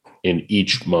 in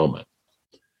each moment.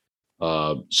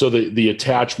 So the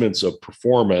attachments of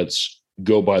performance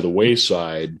go by the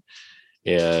wayside,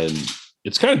 and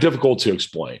it's kind of difficult to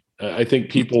explain. I think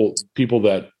people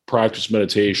that practice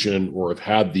meditation or have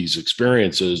had these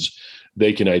experiences,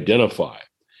 they can identify.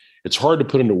 It's hard to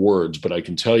put into words, but I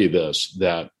can tell you this,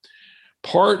 that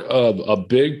a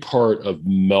big part of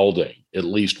melding, at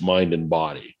least mind and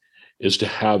body, is to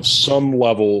have some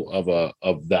level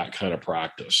of that kind of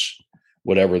practice,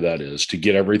 whatever that is, to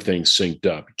get everything synced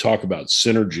up. You talk about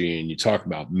synergy and you talk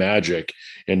about magic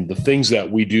and the things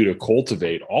that we do to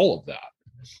cultivate all of that.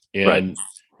 And,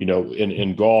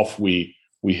 in golf, we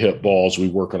hit balls, we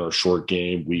work on our short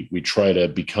game. We try to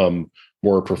become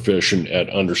more proficient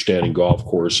at understanding golf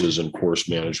courses and course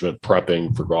management,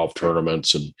 prepping for golf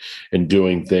tournaments and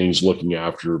doing things, looking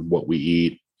after what we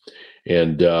eat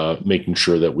and making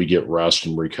sure that we get rest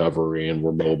and recovery and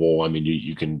we're mobile. I mean,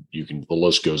 you can, the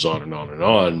list goes on and on and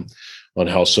on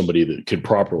how somebody that could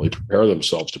properly prepare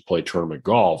themselves to play tournament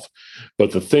golf.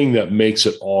 But the thing that makes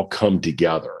it all come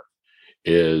together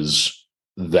is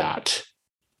that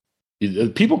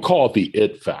people call it the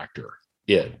it factor.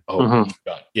 He's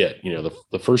got it.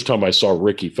 The first time I saw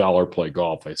Ricky Fowler play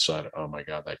golf, I said, "Oh my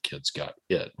God, that kid's got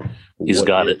it. He's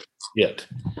got it. It.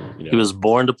 He was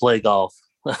born to play golf."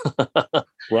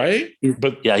 Right? He's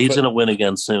going to win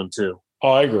again soon too.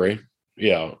 Oh, I agree.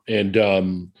 Yeah.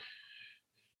 And,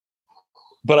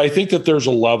 but I think that there's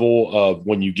a level of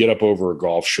when you get up over a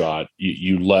golf shot,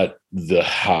 you let the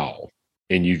how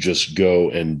and you just go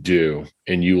and do,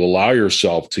 and you allow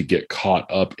yourself to get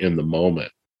caught up in the moment.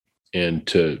 And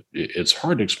it's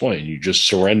hard to explain. You just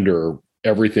surrender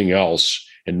everything else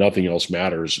and nothing else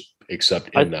matters except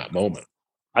in that moment.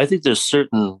 I think there's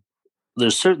certain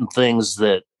things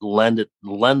that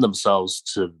lend themselves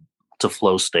to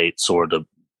flow states or to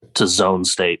zone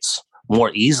states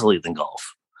more easily than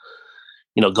golf.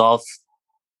 Golf,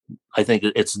 I think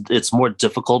it's more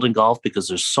difficult in golf because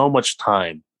there's so much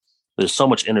time, there's so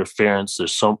much interference,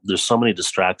 there's so many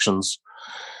distractions.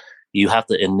 You have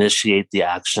to initiate the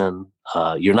action.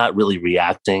 You're not really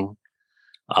reacting.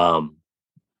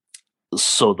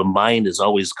 So the mind is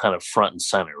always kind of front and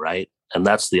center, right? And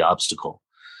that's the obstacle.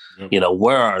 Yep.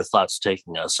 Where are our thoughts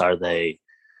taking us? Are they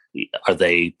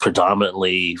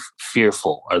predominantly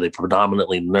fearful? Are they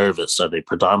predominantly nervous? Are they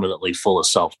predominantly full of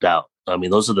self-doubt? I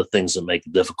mean, those are the things that make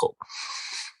it difficult.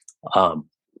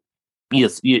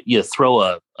 You throw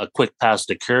a quick pass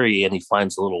to Curry and he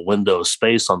finds a little window of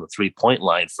space on the 3-point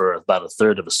line for about a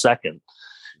third of a second,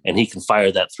 and he can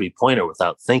fire that 3-pointer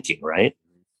without thinking, right?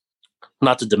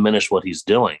 Not to diminish what he's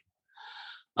doing.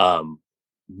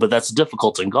 But that's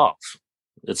difficult in golf.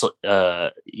 It's,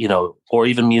 or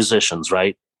even musicians,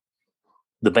 right?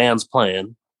 The band's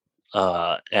playing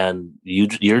and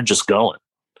you're just going.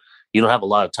 You don't have a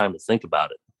lot of time to think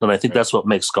about it. And I think that's what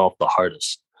makes golf the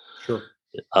hardest. Sure.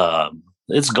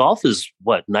 Golf is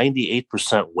what,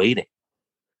 98% waiting.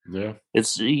 Yeah.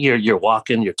 It's you're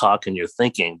walking, you're talking, you're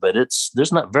thinking, but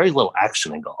there's not very little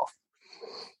action in golf.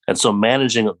 And so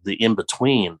managing the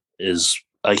in-between is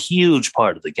a huge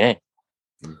part of the game.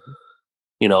 Mm-hmm.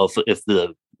 If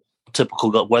the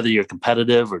typical, whether you're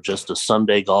competitive or just a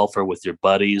Sunday golfer with your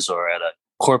buddies or at a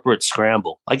corporate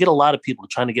scramble, I get a lot of people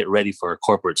trying to get ready for a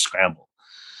corporate scramble.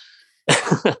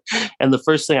 And the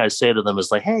first thing I say to them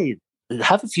is like, hey,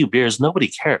 have a few beers. Nobody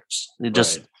cares. It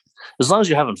just, as long as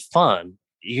you're having fun,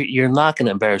 you're not going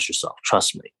to embarrass yourself.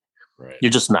 Trust me. Right.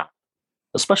 You're just not,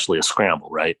 especially a scramble,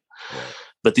 right?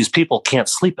 But these people can't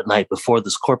sleep at night before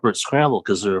this corporate scramble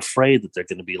because they're afraid that they're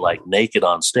going to be like naked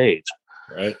on stage.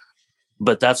 Right.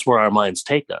 But that's where our minds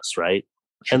take us, right?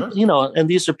 Sure. And, and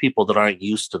these are people that aren't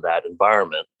used to that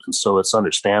environment. And so it's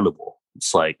understandable.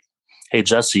 It's like, hey,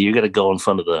 Jesse, you're going to go in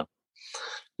front of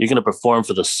you're going to perform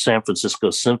for the San Francisco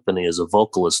Symphony as a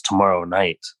vocalist tomorrow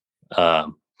night.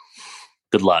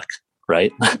 Good luck,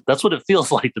 right? That's what it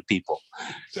feels like to people.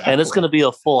 Exactly. And it's going to be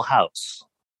a full house,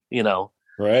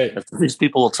 Right. These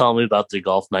people will tell me about their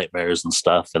golf nightmares and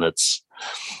stuff.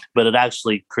 But it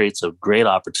actually creates a great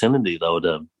opportunity, though,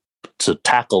 to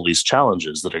tackle these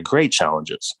challenges that are great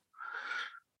challenges,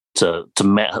 to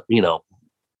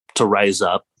rise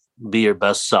up, be your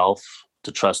best self,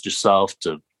 to trust yourself,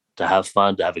 to have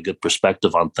fun, to have a good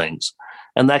perspective on things.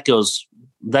 And that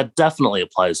definitely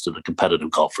applies to the competitive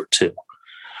golfer too.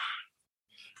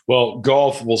 Well,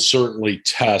 golf will certainly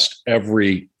test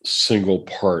every single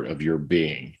part of your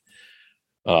being,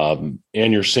 and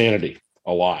your sanity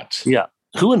a lot. Yeah.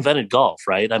 Who invented golf,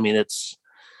 right? I mean,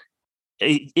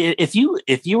 if you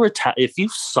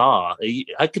saw,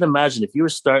 I can imagine if you were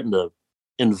starting to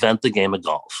invent the game of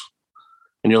golf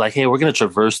and you're like, hey, we're going to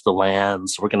traverse the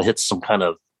lands. We're going to hit some kind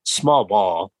of small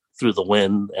ball through the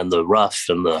wind and the rough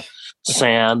and the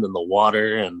sand and the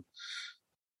water. And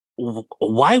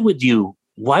why would you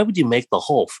make the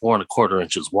hole 4.25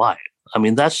 inches wide? I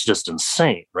mean, that's just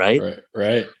insane, right?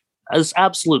 Right. It's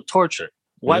absolute torture.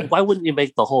 Why wouldn't you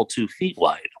make the hole 2 feet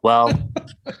wide? Well,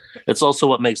 it's also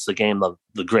what makes the game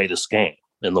the greatest game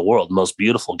in the world, the most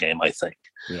beautiful game, I think.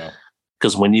 Yeah.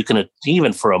 Because when you can,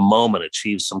 even for a moment,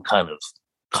 achieve some kind of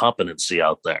competency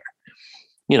out there,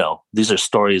 these are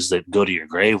stories that go to your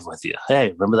grave with you.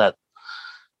 Hey, remember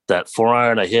that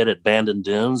 4-iron I hit at Bandon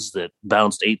Dunes that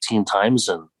bounced 18 times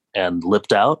and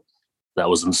lipped out? That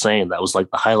was insane. That was like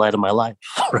the highlight of my life.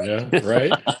 Yeah,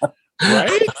 right.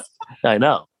 Right. I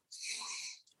know.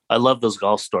 I love those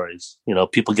golf stories.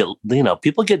 People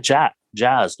get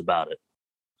jazzed about it.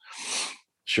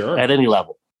 Sure. At any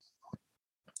level.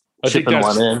 Chipping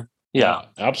one in. Yeah,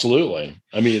 absolutely.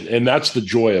 I mean, and that's the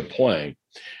joy of playing.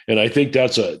 And I think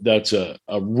that's a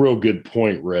real good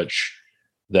point, Rich,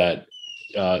 that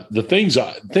the things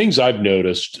I've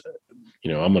noticed,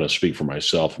 I'm going to speak for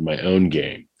myself in my own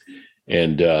game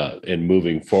and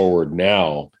moving forward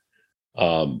now,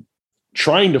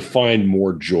 trying to find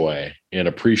more joy and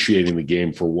appreciating the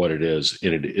game for what it is.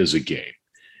 And it is a game,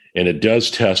 and it does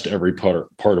test every part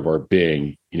of our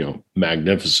being,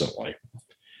 magnificently.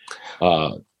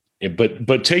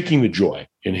 But taking the joy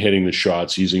in hitting the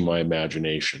shots, using my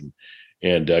imagination,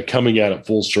 and coming at it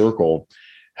full circle,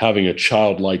 having a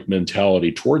childlike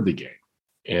mentality toward the game,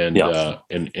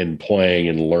 and playing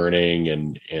and learning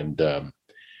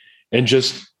and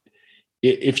just,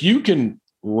 if you can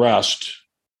rest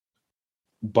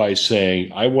by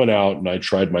saying, I went out and I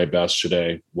tried my best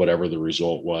today, whatever the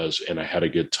result was, and I had a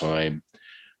good time.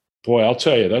 Boy, I'll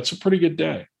tell you, that's a pretty good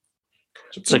day.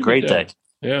 It's a great day.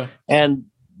 Yeah. And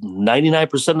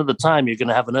 99% of the time, you're going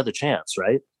to have another chance,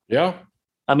 right? Yeah.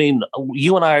 I mean,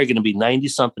 you and I are going to be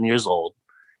 90-something years old,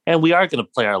 and we are going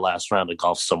to play our last round of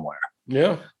golf somewhere.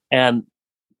 Yeah.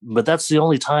 But that's the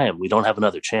only time we don't have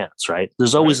another chance, right?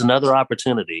 There's always another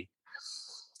opportunity,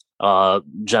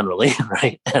 generally,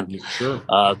 right? And sure.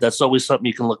 That's always something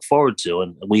you can look forward to,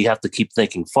 and we have to keep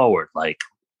thinking forward. Like,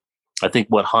 I think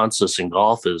what haunts us in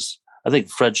golf is, I think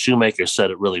Fred Shoemaker said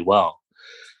it really well.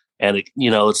 And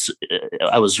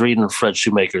I was reading Fred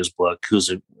Shoemaker's book,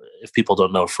 if people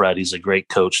don't know Fred, he's a great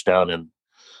coach down in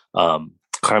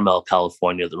Carmel,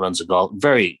 California, that runs a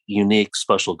very unique,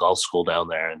 special golf school down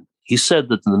there. And he said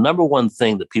that the number one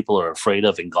thing that people are afraid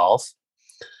of in golf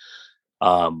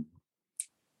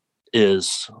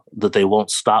is that they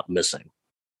won't stop missing.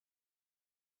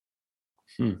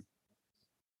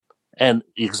 And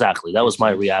exactly, that was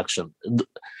my reaction.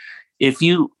 It's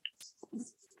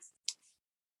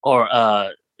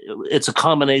a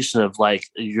combination of, like,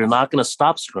 you're not going to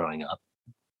stop screwing up,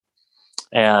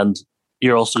 and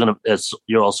you're also going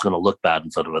to look bad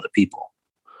in front of other people.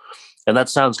 And that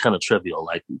sounds kind of trivial.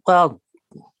 Like, well,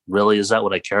 really, is that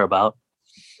what I care about?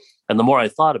 And the more I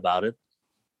thought about it,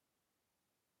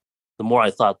 the more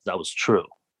I thought that was true.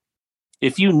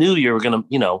 If you knew you were going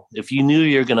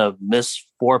to miss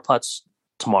 4 putts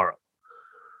tomorrow,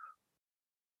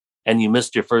 and you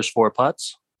missed your first 4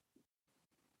 putts,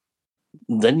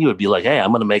 then you would be like, hey, I'm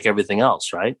going to make everything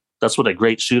else, right? That's what a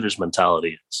great shooter's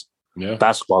mentality is. Yeah.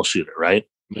 Basketball shooter, right?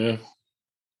 Yeah.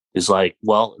 He's like,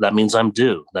 well, that means I'm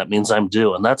due. That means I'm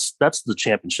due. And that's the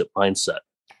championship mindset.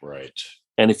 Right.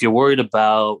 And if you're worried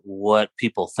about what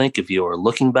people think of you or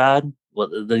looking bad, well,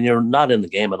 then you're not in the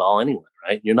game at all anyway,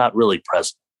 right? You're not really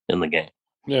present in the game.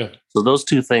 Yeah. So those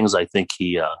two things I think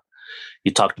he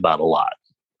talked about a lot.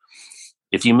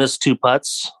 If you miss 2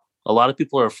 putts, a lot of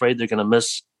people are afraid they're going to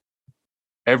miss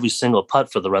every single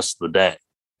putt for the rest of the day.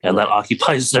 And that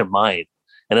occupies their mind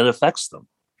and it affects them.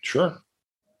 Sure.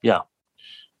 Yeah.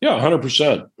 Yeah,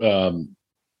 100%.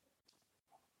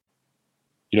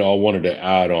 I wanted to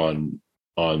add on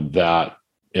that,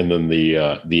 and then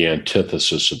the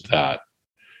antithesis of that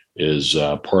is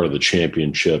part of the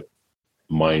championship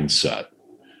mindset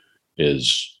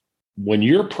is when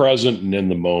you're present and in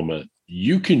the moment,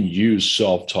 you can use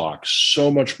self-talk so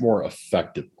much more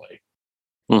effectively.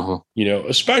 Mm-hmm.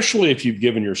 Especially if you've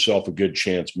given yourself a good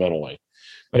chance mentally.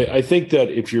 I think that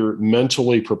if you're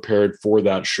mentally prepared for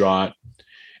that shot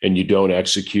and you don't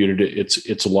execute it,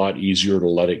 it's a lot easier to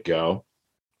let it go.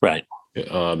 Right.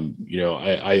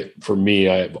 For me,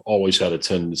 I've always had a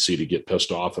tendency to get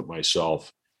pissed off at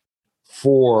myself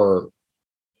for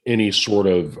any sort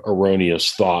of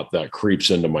erroneous thought that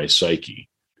creeps into my psyche,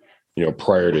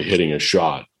 prior to hitting a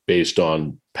shot based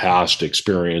on past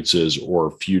experiences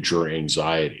or future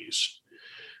anxieties.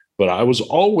 But I was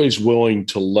always willing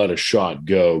to let a shot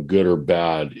go, good or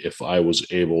bad, if I was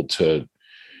able to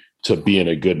be in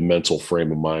a good mental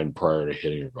frame of mind prior to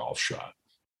hitting a golf shot.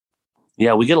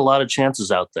 Yeah, we get a lot of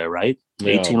chances out there, right?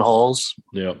 Yeah. 18 holes.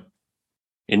 Yeah.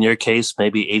 In your case,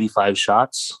 maybe 85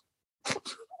 shots.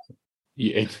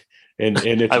 Yeah. And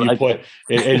if you play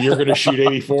and you're going to shoot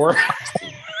 84.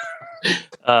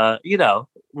 We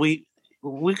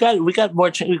got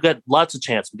more. We've got lots of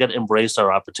chance. We got to embrace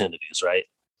our opportunities, right?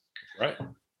 Right.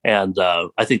 And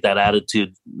I think that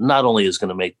attitude not only is going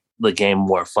to make the game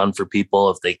more fun for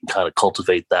people if they can kind of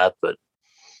cultivate that, but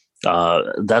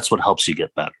that's what helps you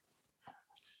get better.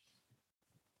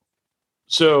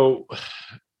 So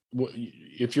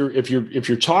if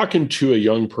you're talking to a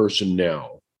young person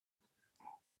now,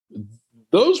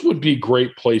 those would be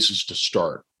great places to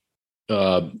start,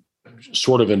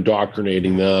 sort of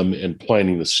indoctrinating them and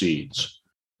planting the seeds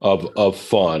of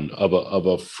fun, of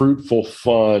a fruitful,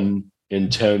 fun,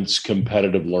 intense,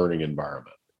 competitive learning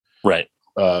environment. Right.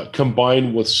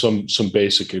 Combined with some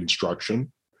basic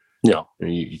instruction. Yeah.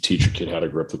 You teach a kid how to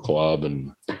grip the club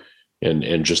and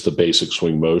just the basic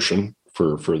swing motion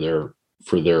for their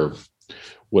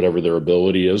whatever their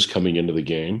ability is coming into the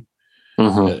game.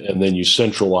 Mm-hmm. And then you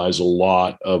centralize a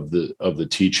lot of the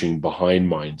teaching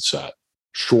behind mindset,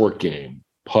 short game,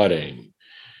 putting.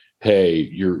 Hey,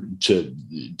 you're to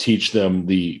teach them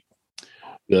the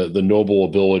noble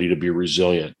ability to be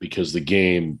resilient, because the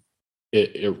game,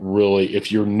 it really,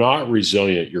 if you're not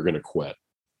resilient, you're going to quit.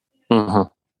 Mm-hmm.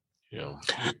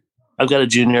 I've got a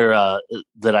junior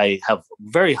that I have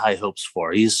very high hopes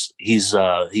for. He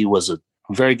was a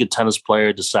very good tennis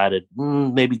player, decided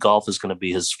maybe golf is going to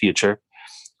be his future.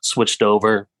 Switched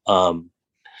over.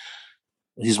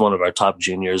 He's one of our top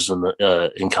juniors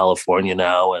in California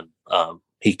now, and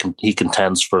he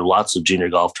contends for lots of junior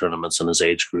golf tournaments in his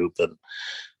age group.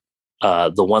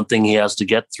 And the one thing he has to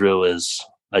get through is,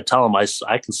 I tell him I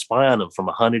can spy on him from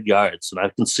 100 yards, and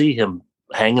I can see him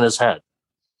hanging his head.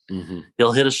 Mm-hmm.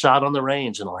 He'll hit a shot on the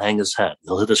range and he'll hang his head.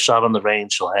 He'll hit a shot on the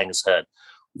range, he'll hang his head.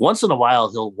 Once in a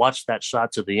while, he'll watch that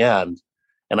shot to the end,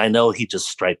 and I know he just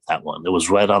striped that one. It was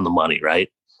right on the money, right?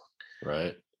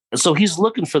 Right. And so he's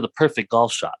looking for the perfect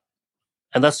golf shot,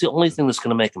 and that's the only thing that's going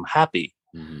to make him happy.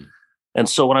 Mm-hmm. And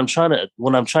so what I'm trying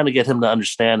to get him to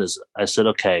understand is, I said,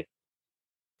 okay,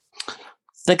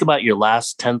 think about your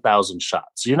last 10,000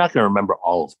 shots. You're not going to remember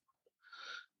all of them,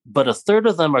 but a third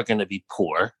of them are going to be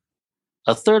poor.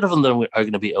 A third of them are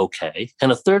going to be okay,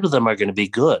 and a third of them are going to be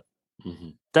good. Mm-hmm.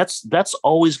 That's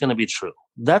always going to be true.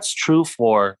 That's true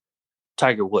for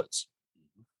Tiger Woods.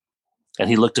 And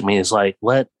he looked at me and he's like,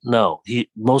 "What? No,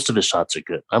 most of his shots are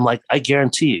good." I'm like, I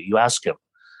guarantee you, you ask him,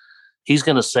 he's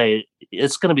going to say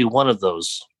it's going to be one of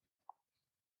those.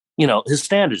 His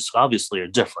standards obviously are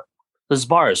different. His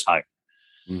bar is higher,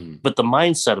 but the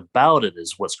mindset about it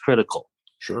is what's critical.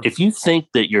 Sure. If you think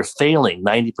that you're failing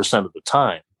 90% of the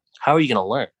time, how are you going to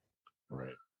learn?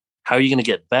 Right. How are you going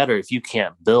to get better if you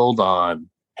can't build on,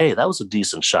 hey, that was a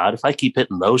decent shot. If I keep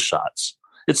hitting those shots,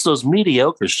 it's those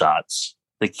mediocre shots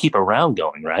that keep a round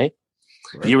going, right?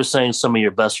 You were saying some of your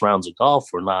best rounds of golf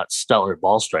were not stellar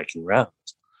ball striking rounds.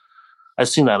 I've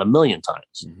seen that a million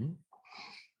times.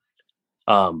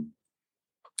 Mm-hmm.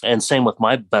 And same with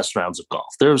my best rounds of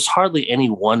golf. There's hardly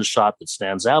any one shot that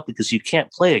stands out, because you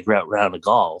can't play a great round of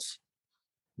golf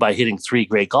by hitting 3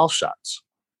 great golf shots.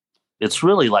 it's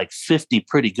really like 50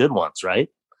 pretty good ones, right?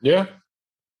 Yeah.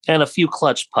 And a few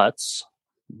clutch putts,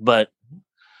 but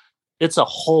it's a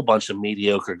whole bunch of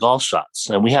mediocre golf shots,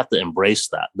 and we have to embrace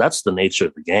that. That's the nature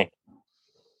of the game.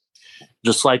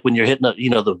 Just like when you're hitting,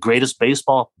 the greatest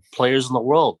baseball players in the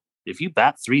world. If you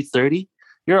bat 330,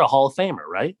 you're a Hall of Famer,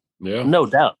 right? Yeah. No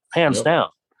doubt, hands down.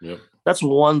 Yep. That's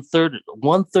one third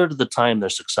of the time they're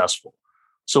successful.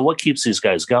 So what keeps these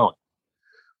guys going?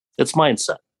 It's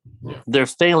mindset. Yeah. They're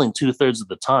failing 2/3 of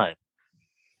the time.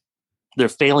 They're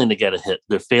failing to get a hit.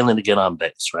 They're failing to get on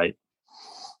base, right?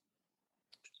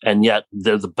 And yet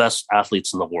they're the best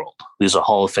athletes in the world. These are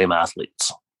Hall of Fame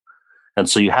athletes. And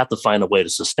so you have to find a way to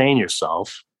sustain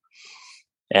yourself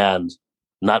and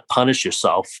not punish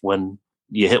yourself when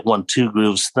you hit 1-2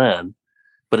 grooves thin,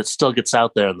 but it still gets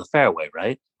out there in the fairway,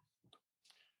 right?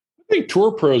 I think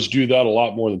tour pros do that a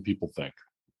lot more than people think.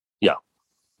 Yeah.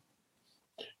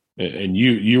 And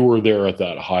you were there at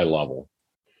that high level.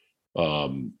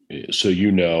 So,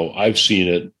 I've seen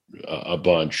it a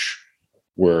bunch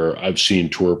where I've seen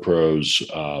tour pros.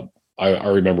 I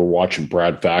remember watching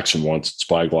Brad Faxon once at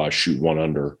Spyglass shoot 1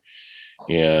 under,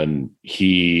 and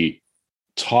he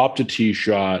topped a tee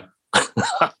shot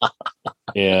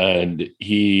and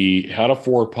he had a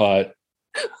 4 putt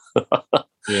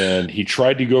and he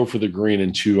tried to go for the green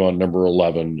in 2 on number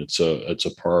 11. It's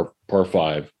a par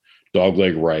 5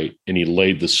 dogleg right. And he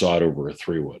laid the sod over a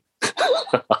 3-wood.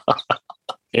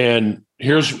 And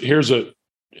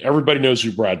everybody knows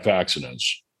who Brad Faxon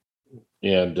is,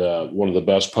 and one of the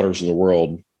best putters in the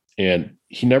world. And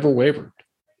he never wavered.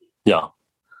 Yeah.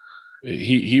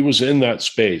 He was in that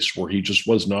space where he just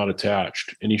was not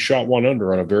attached, and he shot 1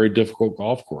 under on a very difficult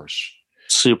golf course.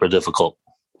 Super difficult.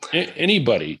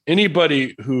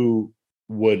 Anybody who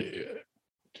would,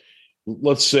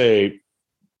 let's say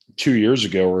 2 years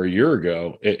ago or a year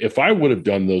ago, if I would have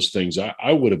done those things,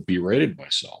 I would have berated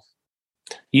myself.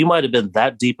 You might have been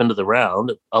that deep into the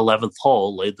round, 11th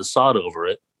hole, laid the sod over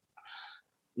it.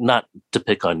 Not to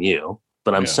pick on you,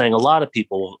 but I'm saying a lot of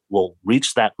people will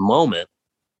reach that moment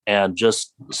and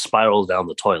just spiral down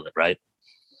the toilet, right?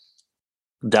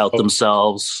 Doubt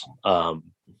themselves,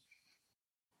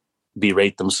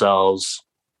 berate themselves,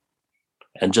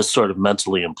 and just sort of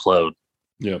mentally implode.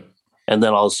 Yep. And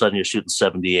then all of a sudden you're shooting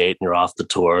 78 and you're off the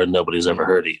tour and nobody's ever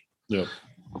heard of you. Yep.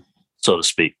 So to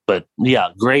speak. But yeah,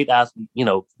 great athlete,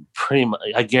 pretty much,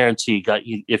 I guarantee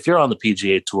if you're on the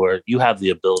PGA Tour, you have the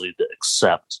ability to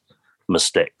accept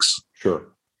mistakes. Sure.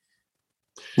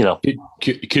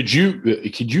 Could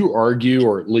you argue,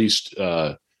 or at least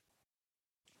I'm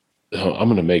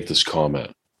going to make this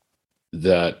comment,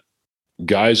 that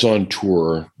guys on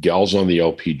tour, gals on the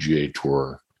LPGA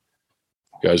Tour,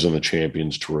 guys on the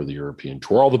Champions Tour, the European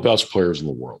Tour, all the best players in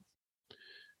the world,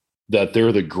 that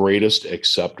they're the greatest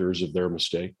acceptors of their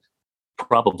mistake?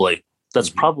 Probably. That's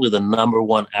probably the number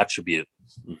one attribute.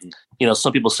 Mm-hmm.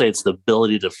 Some people say it's the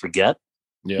ability to forget.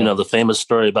 Yeah. The famous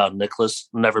story about Nicklaus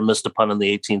never missed a putt on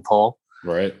the 18th hole.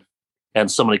 Right.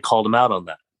 And somebody called him out on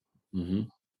that. Mm-hmm.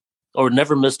 Or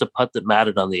never missed a putt that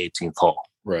mattered on the 18th hole.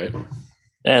 Right.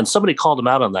 And somebody called him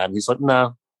out on that. And he's like,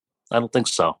 no, I don't think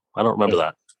so. I don't remember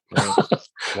that. Right.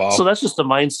 Wow. So that's just a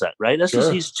mindset, right? That's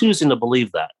just, he's choosing to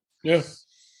believe that. Yeah.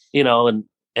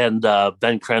 And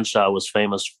Ben Crenshaw was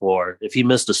famous for, if he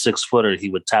missed a 6-footer, he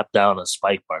would tap down a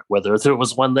spike mark, whether there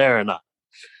was one there or not.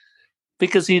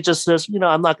 Because he just says,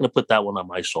 I'm not going to put that one on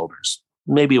my shoulders.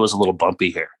 Maybe it was a little bumpy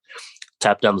here.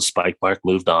 Tapped down the spike mark,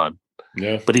 moved on.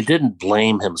 Yeah. But he didn't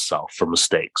blame himself for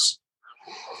mistakes.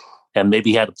 And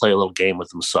maybe he had to play a little game with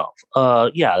himself.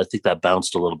 Yeah, I think that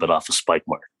bounced a little bit off a spike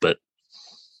mark. But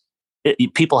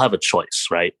people have a choice,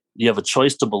 right? You have a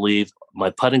choice to believe my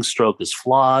putting stroke is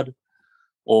flawed,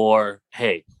 or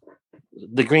hey,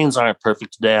 the greens aren't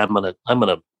perfect today. I'm gonna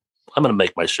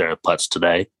make my share of putts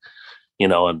today,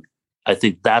 and I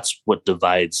think that's what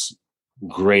divides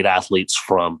great athletes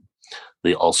from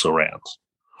the also-rans.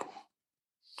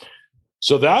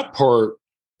 So that part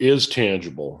is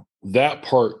tangible. That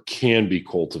part can be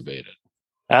cultivated.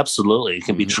 Absolutely. It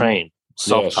can be trained,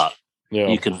 self-taught. Yes. Yeah.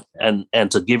 You can,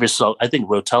 and to give yourself, I think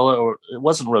Rotella, or it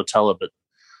wasn't Rotella, but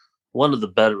one of the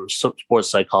better sports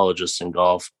psychologists in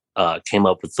golf came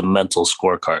up with the mental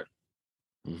scorecard.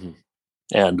 Mm-hmm.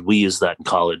 And we use that in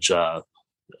college.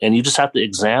 And you just have to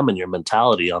examine your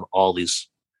mentality on all these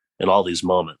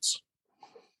moments.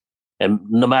 And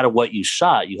no matter what you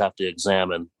shot, you have to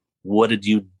examine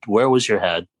where was your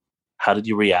head? How did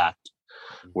you react?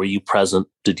 Were you present?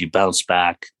 Did you bounce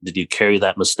back? Did you carry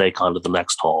that mistake onto the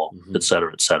next hole, et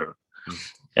cetera, et cetera? Mm-hmm.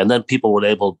 And then people were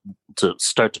able to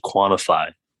start to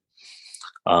quantify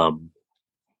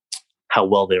how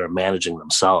well they were managing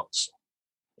themselves.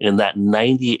 And that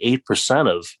 98%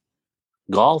 of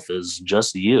golf is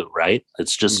just you, right?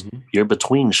 It's just you're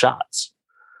between shots.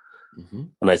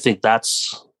 And I think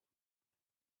that's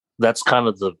kind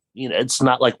of the, it's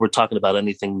not like we're talking about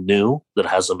anything new that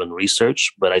hasn't been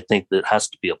researched, but I think that it has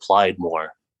to be applied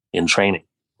more in training.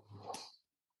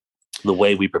 The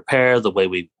way we prepare, the way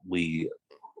we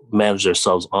manage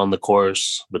ourselves on the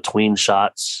course, between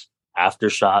shots, after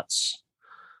shots,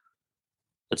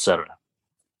 etc.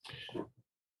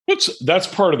 That's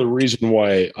part of the reason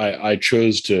why I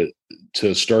chose to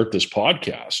start this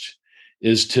podcast,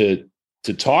 is to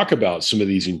talk about some of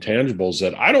these intangibles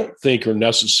that I don't think are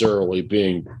necessarily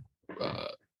being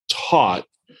taught,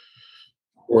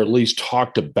 or at least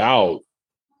talked about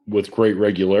with great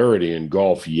regularity in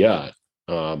golf yet.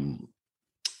 The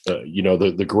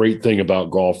great thing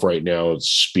about golf right now is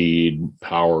speed,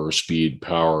 power,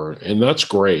 and that's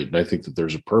great. And I think that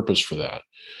there's a purpose for that.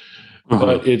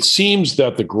 But it seems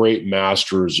that the great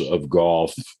masters of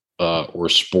golf or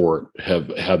sport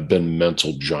have been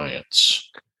mental giants,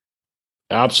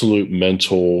 absolute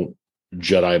mental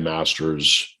Jedi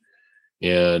masters.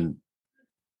 And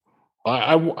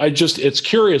I just, it's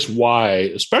curious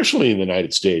why, especially in the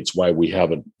United States, why we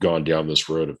haven't gone down this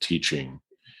road of teaching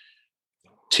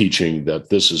that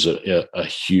this is a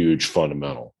huge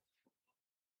fundamental.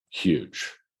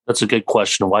 Huge. That's a good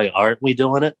question. Why aren't we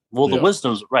doing it? Well, the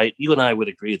wisdom's right. You and I would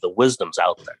agree the wisdom's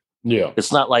out there. Yeah.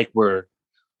 It's not like we're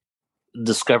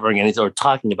discovering anything or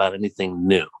talking about anything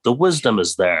new. The wisdom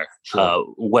is there. Sure.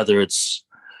 Whether it's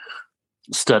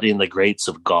studying the greats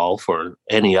of golf or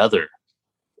any other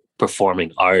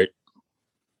performing art,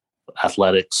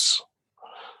 athletics,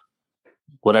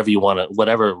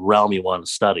 whatever realm you want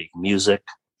to study, music.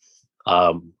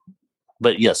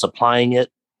 But yes, applying it,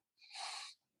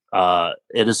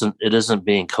 it isn't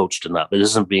being coached enough. It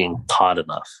isn't being taught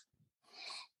enough.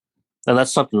 And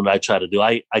that's something that I try to do.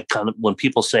 I kind of, when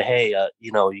people say, hey,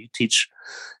 you teach,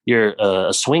 you're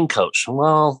a swing coach.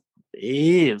 Well,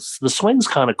 the swing's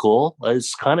kind of cool.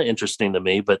 It's kind of interesting to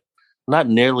me, but not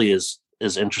nearly as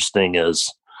interesting as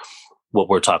what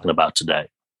we're talking about today.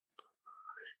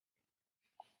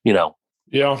 Yeah.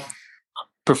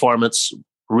 Performance,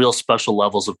 real special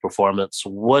levels of performance.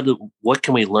 What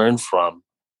can we learn from,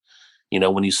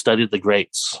 when you study the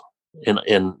greats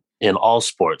in all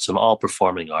sports, in all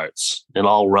performing arts, in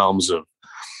all realms of,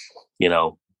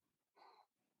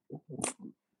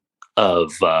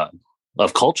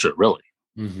 of culture, really.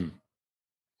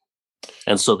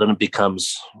 And so then it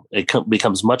becomes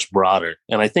much broader.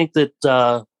 And I think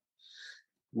that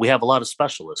we have a lot of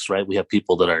specialists, right? We have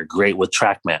people that are great with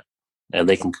TrackMan, and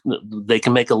they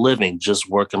can make a living just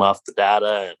working off the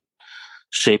data and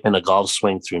shaping a golf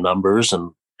swing through numbers,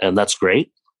 and that's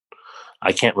great.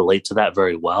 I can't relate to that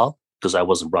very well because I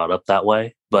wasn't brought up that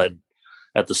way. But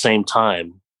at the same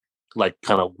time, like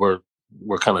we're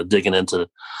kind of digging into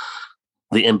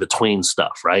the in-between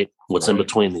stuff, right? What's in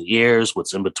between the ears,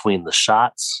 what's in between the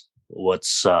shots, what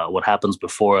happens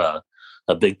before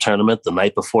a big tournament, the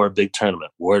night before a big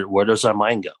tournament. Where does our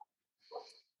mind go?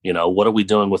 What are we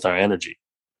doing with our energy?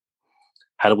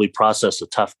 How do we process a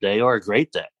tough day or a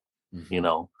great day?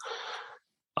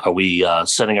 Are we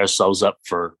setting ourselves up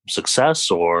for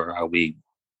success, or are we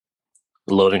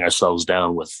loading ourselves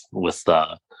down with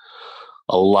a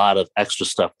lot of extra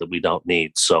stuff that we don't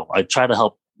need? So I try to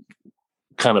help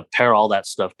kind of pare all that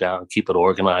stuff down, keep it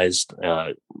organized,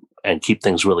 and keep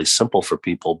things really simple for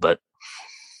people. But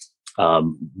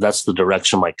that's the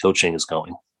direction my coaching is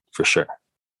going, for sure.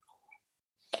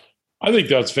 I think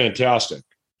that's fantastic.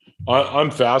 I'm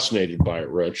fascinated by it,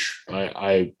 Rich.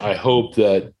 I hope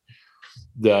that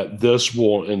this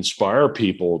will inspire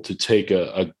people to take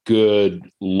a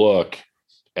good look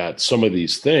at some of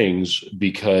these things,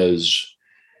 because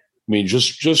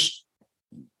just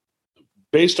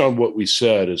based on what we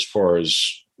said, as far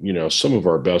as some of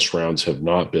our best rounds have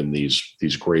not been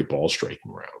these great ball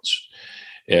striking rounds,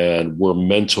 and we're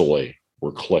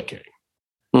clicking.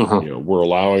 We're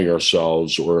allowing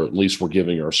ourselves, or at least we're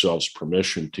giving ourselves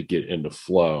permission to get into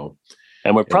flow,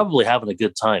 and we're probably having a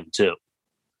good time too.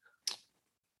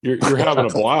 You're having a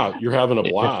blast. You're having a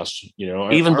blast.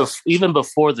 Even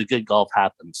before the good golf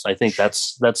happens, I think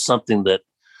that's something that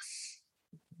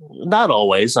not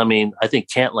always. I think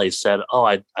Cantlay said, "Oh,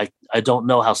 I don't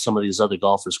know how some of these other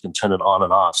golfers can turn it on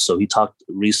and off." So he talked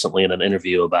recently in an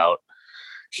interview about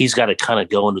he's got to kind of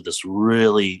go into this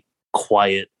really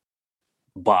quiet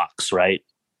box, right,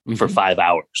 for 5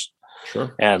 hours.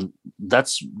 Sure, and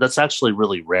that's actually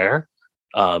really rare.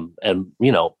 And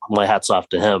my hat's off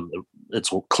to him. It's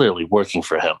clearly working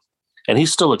for him, and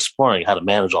he's still exploring how to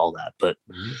manage all that. But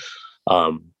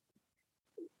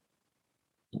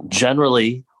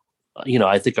generally,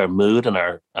 I think our mood and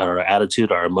our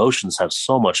attitude, our emotions have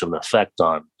so much of an effect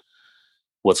on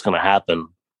what's going to happen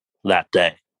that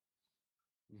day.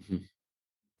 Mm-hmm.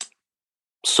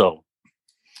 So,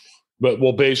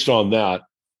 based on that,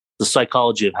 the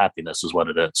psychology of happiness is what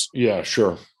it is. Yeah,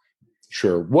 sure.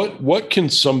 What can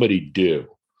somebody do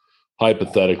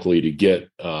hypothetically to get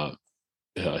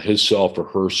himself or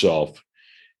herself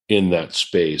in that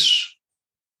space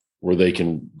where they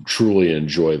can truly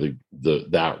enjoy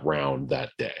that round that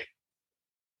day?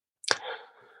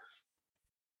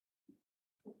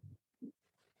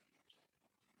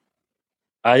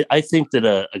 I think that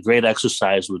a great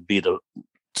exercise would be to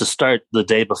start the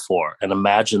day before and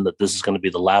imagine that this is going to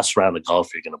be the last round of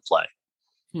golf you're going to play.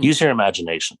 Use your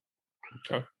imagination.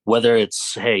 Okay. Whether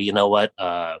it's, hey, you know what,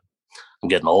 I'm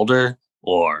getting older,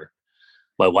 or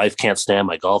my wife can't stand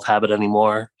my golf habit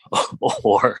anymore,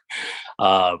 or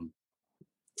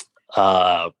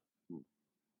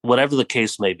whatever the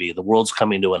case may be, the world's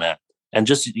coming to an end. And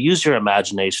just use your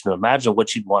imagination to imagine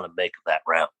what you'd want to make of that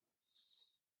round.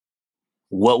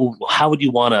 How would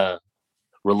you want to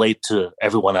relate to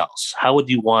everyone else? How would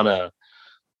you want to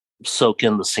soak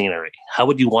in the scenery? How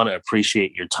would you want to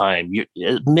appreciate your time?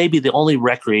 Maybe the only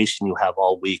recreation you have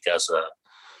all week as a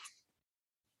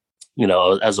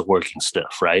working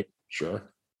stiff, right? Sure.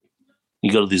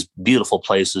 You go to these beautiful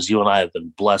places. You and I have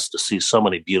been blessed to see so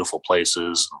many beautiful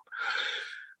places,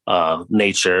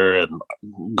 nature and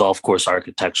golf course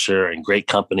architecture and great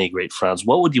company, great friends.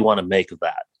 What would you want to make of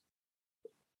that?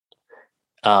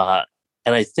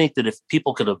 And I think that if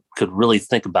people could really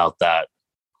think about that,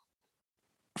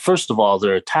 first of all,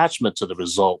 their attachment to the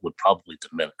result would probably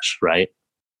diminish, right?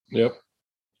 Yep.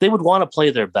 They would want to play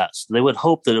their best. They would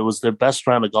hope that it was their best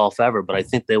round of golf ever, but I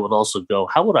think they would also go,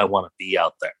 how would I want to be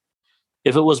out there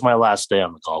if it was my last day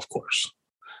on the golf course?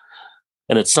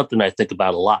 And it's something I think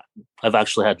about a lot. I've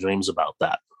actually had dreams about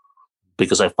that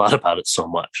because I've thought about it so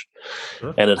much.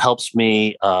 Sure. And it helps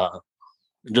me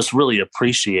just really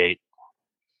appreciate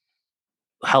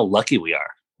how lucky we are.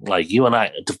 Like you and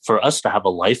I, for us to have a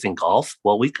life in golf,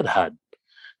 well,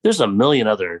 there's a million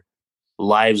other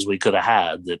lives we could have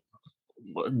had that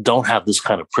don't have this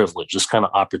kind of privilege, this kind of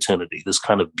opportunity, this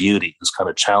kind of beauty, this kind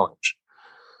of challenge.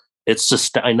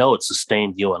 I know it's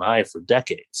sustained you and I for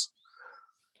decades.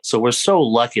 So we're so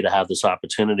lucky to have this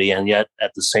opportunity. And yet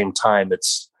at the same time,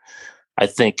 I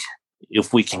think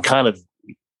if we can kind of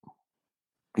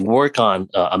work on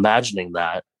imagining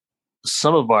that,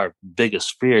 some of our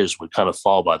biggest fears would kind of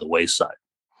fall by the wayside.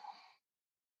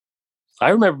 I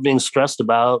remember being stressed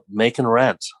about making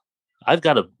rent. I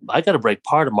got to break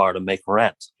par tomorrow to make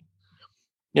rent,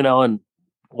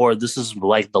 or this is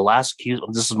like the last cue.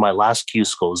 This is my last cue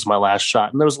school. This is my last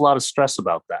shot. And there was a lot of stress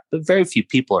about that, but very few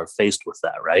people are faced with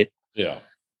that. Right. Yeah.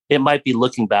 It might be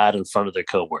looking bad in front of their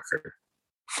coworker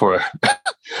for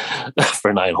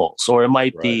 9 holes, or it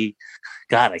might be,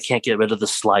 God, I can't get rid of the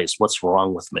slice. What's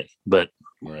wrong with me? But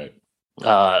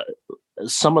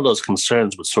some of those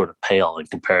concerns would sort of pale in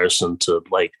comparison to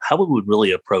like how we would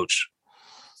really approach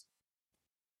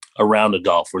a round of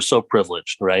golf. We're so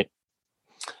privileged, right?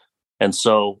 And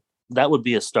so that would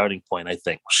be a starting point, I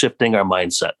think, shifting our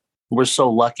mindset. We're so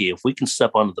lucky if we can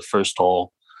step onto the first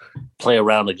hole, play a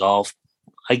round of golf.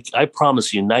 I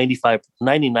promise you 99%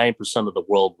 of the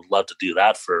world would love to do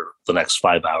that for the next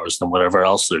 5 hours than whatever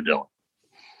else they're doing.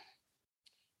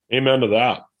 Amen to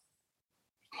that.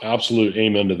 Absolute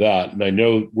amen to that. And I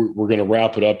know we're going to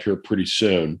wrap it up here pretty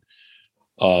soon.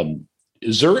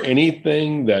 Is there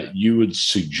anything that you would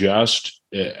suggest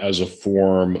as a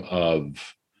form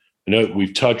of, I know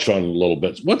we've touched on it a little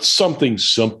bit. What's something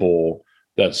simple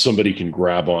that somebody can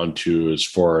grab onto as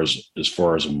far as a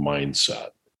mindset?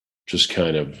 Just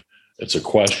kind of, it's a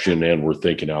question and we're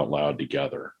thinking out loud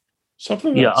together.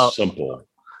 Something that's simple.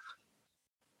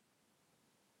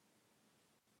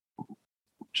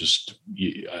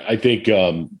 I think,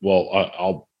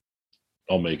 I'll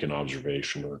make an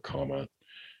observation or a comment.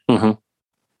 Mm-hmm.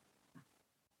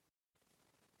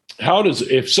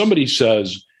 If somebody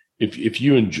says, if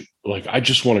you enjoy, like, I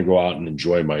just want to go out and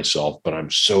enjoy myself, but I'm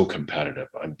so competitive.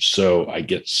 I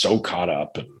get so caught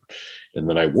up and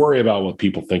then I worry about what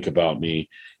people think about me.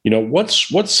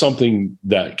 What's something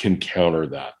that can counter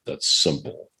that? That's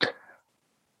simple.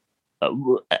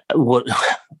 What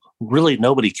really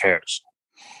nobody cares.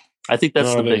 I think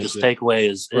that's the biggest takeaway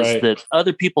is that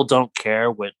other people don't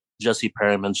care what Jesse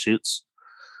Perryman shoots.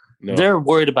 No. They're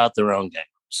worried about their own game.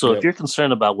 So if you're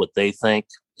concerned about what they think,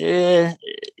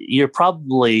 you're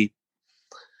probably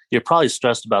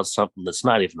stressed about something that's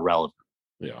not even relevant.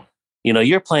 Yeah.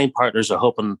 Your playing partners are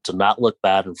hoping to not look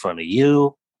bad in front of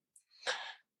you.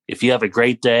 if you have a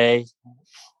great day,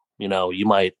 you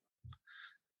might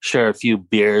share a few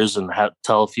beers and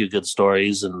tell a few good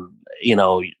stories, and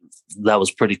that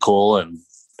was pretty cool, and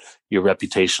your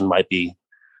reputation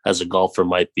as a golfer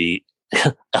might be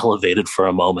elevated for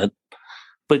a moment,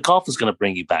 but golf is going to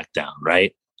bring you back down,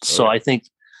 right? So I think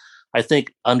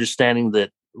understanding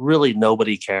that really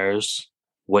nobody cares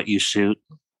what you shoot.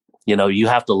 You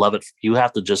have to love it. You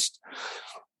have to just,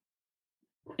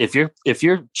 if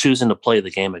you're choosing to play the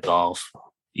game of golf,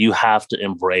 you have to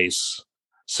embrace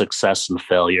success and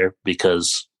failure,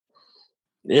 because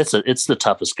it's the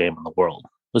toughest game in the world.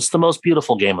 It's the most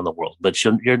beautiful game in the world, but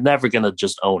you're never going to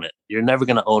just own it. You're never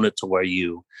going to own it to where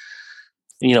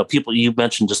people, you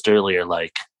mentioned just earlier,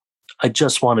 like, I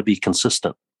just want to be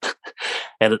consistent.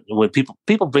 And when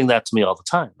people bring that to me all the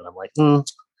time, and I'm like,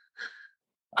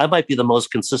 I might be the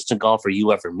most consistent golfer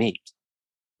you ever meet,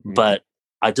 but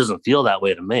it doesn't feel that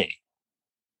way to me.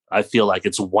 I feel like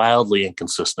it's wildly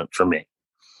inconsistent for me.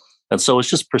 And so it's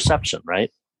just perception, right?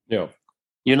 Yeah.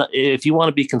 If you want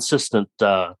to be consistent,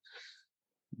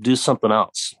 do something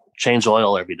else. Change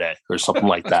oil every day or something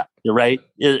like that. You're right.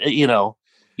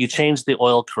 You change the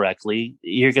oil correctly,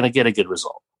 you're going to get a good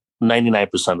result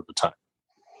 99% of the time.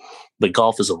 But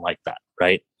golf isn't like that,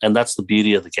 right? And that's the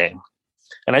beauty of the game.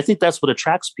 And I think that's what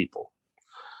attracts people.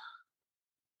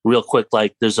 Real quick,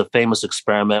 like, there's a famous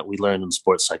experiment we learned in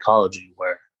sports psychology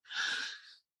where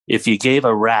if you gave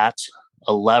a rat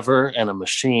a lever and a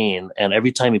machine, and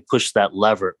every time he pushed that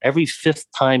lever, every fifth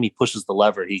time he pushes the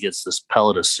lever, he gets this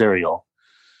pellet of cereal.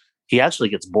 He actually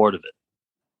gets bored of it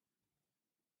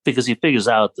because he figures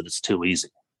out that it's too easy.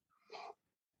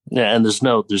 Yeah, and there's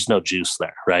no juice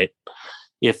there, right?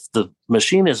 If the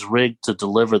machine is rigged to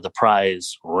deliver the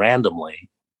prize randomly,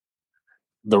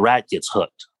 the rat gets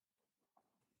hooked.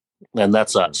 And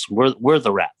that's us. We're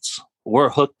the rats. We're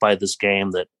hooked by this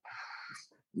game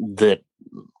that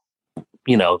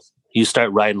you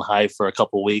start riding high for a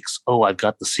couple of weeks. Oh, I've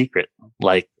got the secret.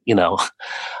 Like,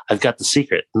 I've got the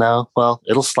secret. No, well,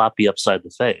 it'll slap you upside the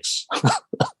face.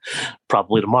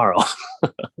 Probably tomorrow.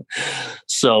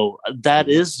 So that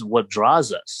is what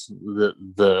draws us.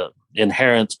 The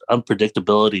inherent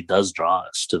unpredictability does draw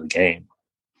us to the game.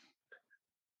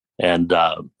 And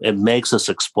it makes us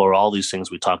explore all these things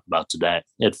we talked about today.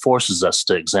 It forces us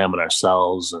to examine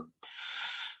ourselves and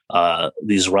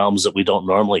these realms that we don't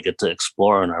normally get to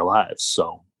explore in our lives.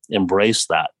 So embrace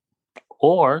that,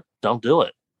 or don't do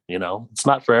it. It's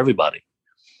not for everybody.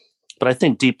 But I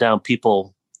think deep down,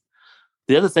 people,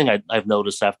 the other thing I've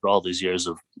noticed after all these years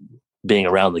of being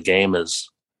around the game is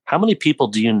how many people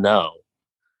do you know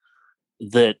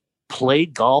that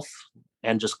played golf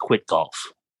and just quit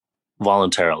golf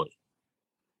voluntarily?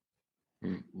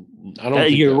 I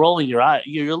don't. You're rolling your eye.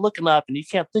 You're looking up, and you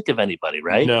can't think of anybody,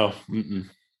 right? No,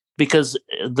 because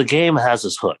the game has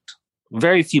us hooked.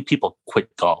 Very few people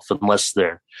quit golf unless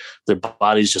their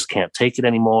bodies just can't take it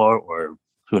anymore, or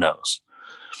who knows.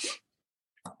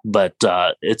 But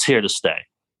it's here to stay.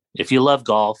 If you love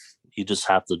golf, you just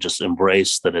have to just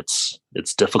embrace that it's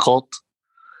difficult,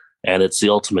 and it's the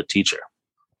ultimate teacher.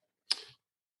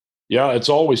 Yeah, it's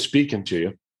always speaking to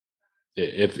you.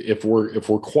 If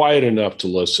we're quiet enough to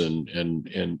listen, and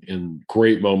in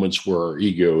great moments where our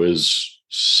ego is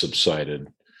subsided,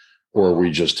 or we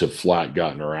just have flat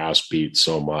gotten our ass beat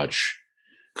so much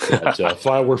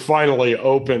that we're finally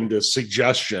open to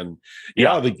suggestion.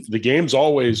 Yeah, the game's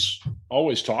always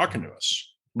talking to us.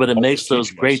 But it makes those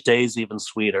great days even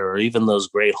sweeter, or even those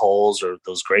great holes, or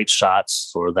those great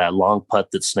shots, or that long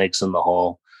putt that snakes in the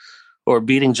hole, or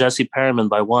beating Jesse Perryman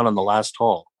by one on the last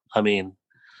hole. I mean,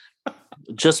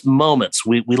 just moments.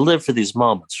 We live for these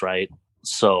moments, right?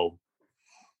 So,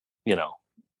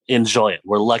 enjoy it.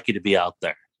 We're lucky to be out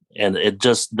there. And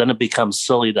then it becomes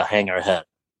silly to hang our head.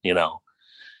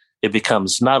 It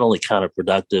becomes not only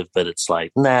counterproductive, but it's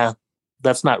like, nah,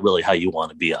 that's not really how you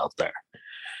want to be out there.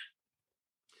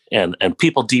 And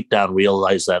people deep down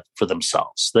realize that for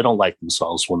themselves. They don't like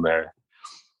themselves when they're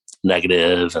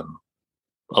negative and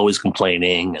always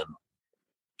complaining.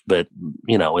 But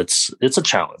it's a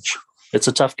challenge. It's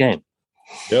a tough game.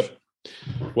 Yep.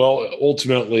 Well,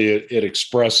 ultimately, it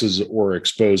expresses or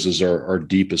exposes our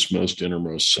deepest, most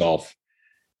innermost self.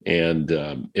 And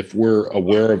if we're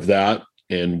aware of that,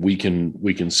 and we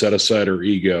can set aside our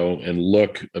ego and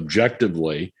look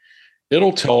objectively,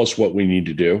 it'll tell us what we need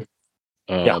to do,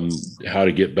 how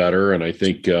to get better. And I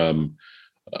think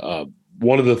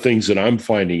one of the things that I'm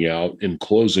finding out, in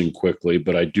closing quickly,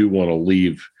 but I do want to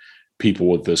leave people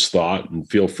with this thought, and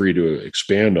feel free to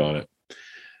expand on it,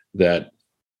 that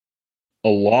a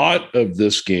lot of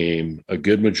this game, a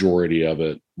good majority of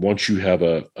it, once you have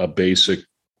a basic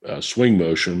swing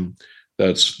motion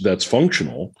that's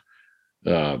functional.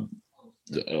 A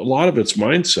lot of it's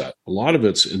mindset, a lot of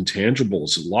it's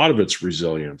intangibles, a lot of it's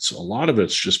resilience, a lot of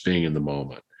it's just being in the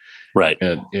moment. Right.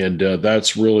 And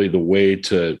that's really the way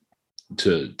to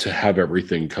have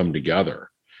everything come together.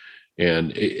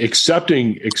 And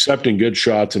accepting good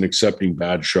shots and accepting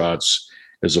bad shots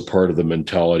is a part of the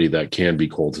mentality that can be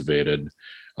cultivated.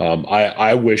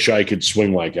 I wish I could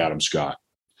swing like Adam Scott,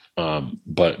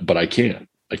 but I can't.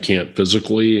 I can't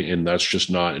physically, and that's just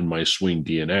not in my swing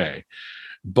DNA.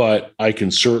 But I can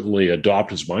certainly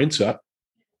adopt his mindset.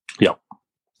 Yeah.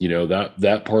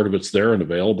 That part of it's there and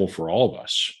available for all of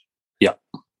us. Yeah.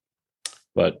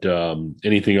 But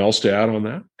anything else to add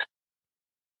on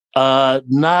that?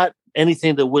 Not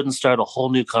anything that wouldn't start a whole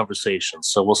new conversation.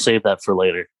 So we'll save that for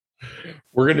later.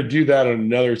 We're going to do that at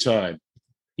another time.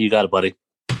 You got it, buddy.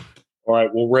 All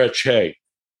right. Well, Rich, hey,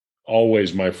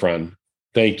 always my friend.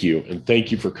 Thank you. And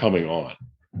thank you for coming on.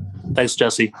 Thanks,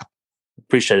 Jesse.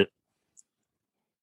 Appreciate it.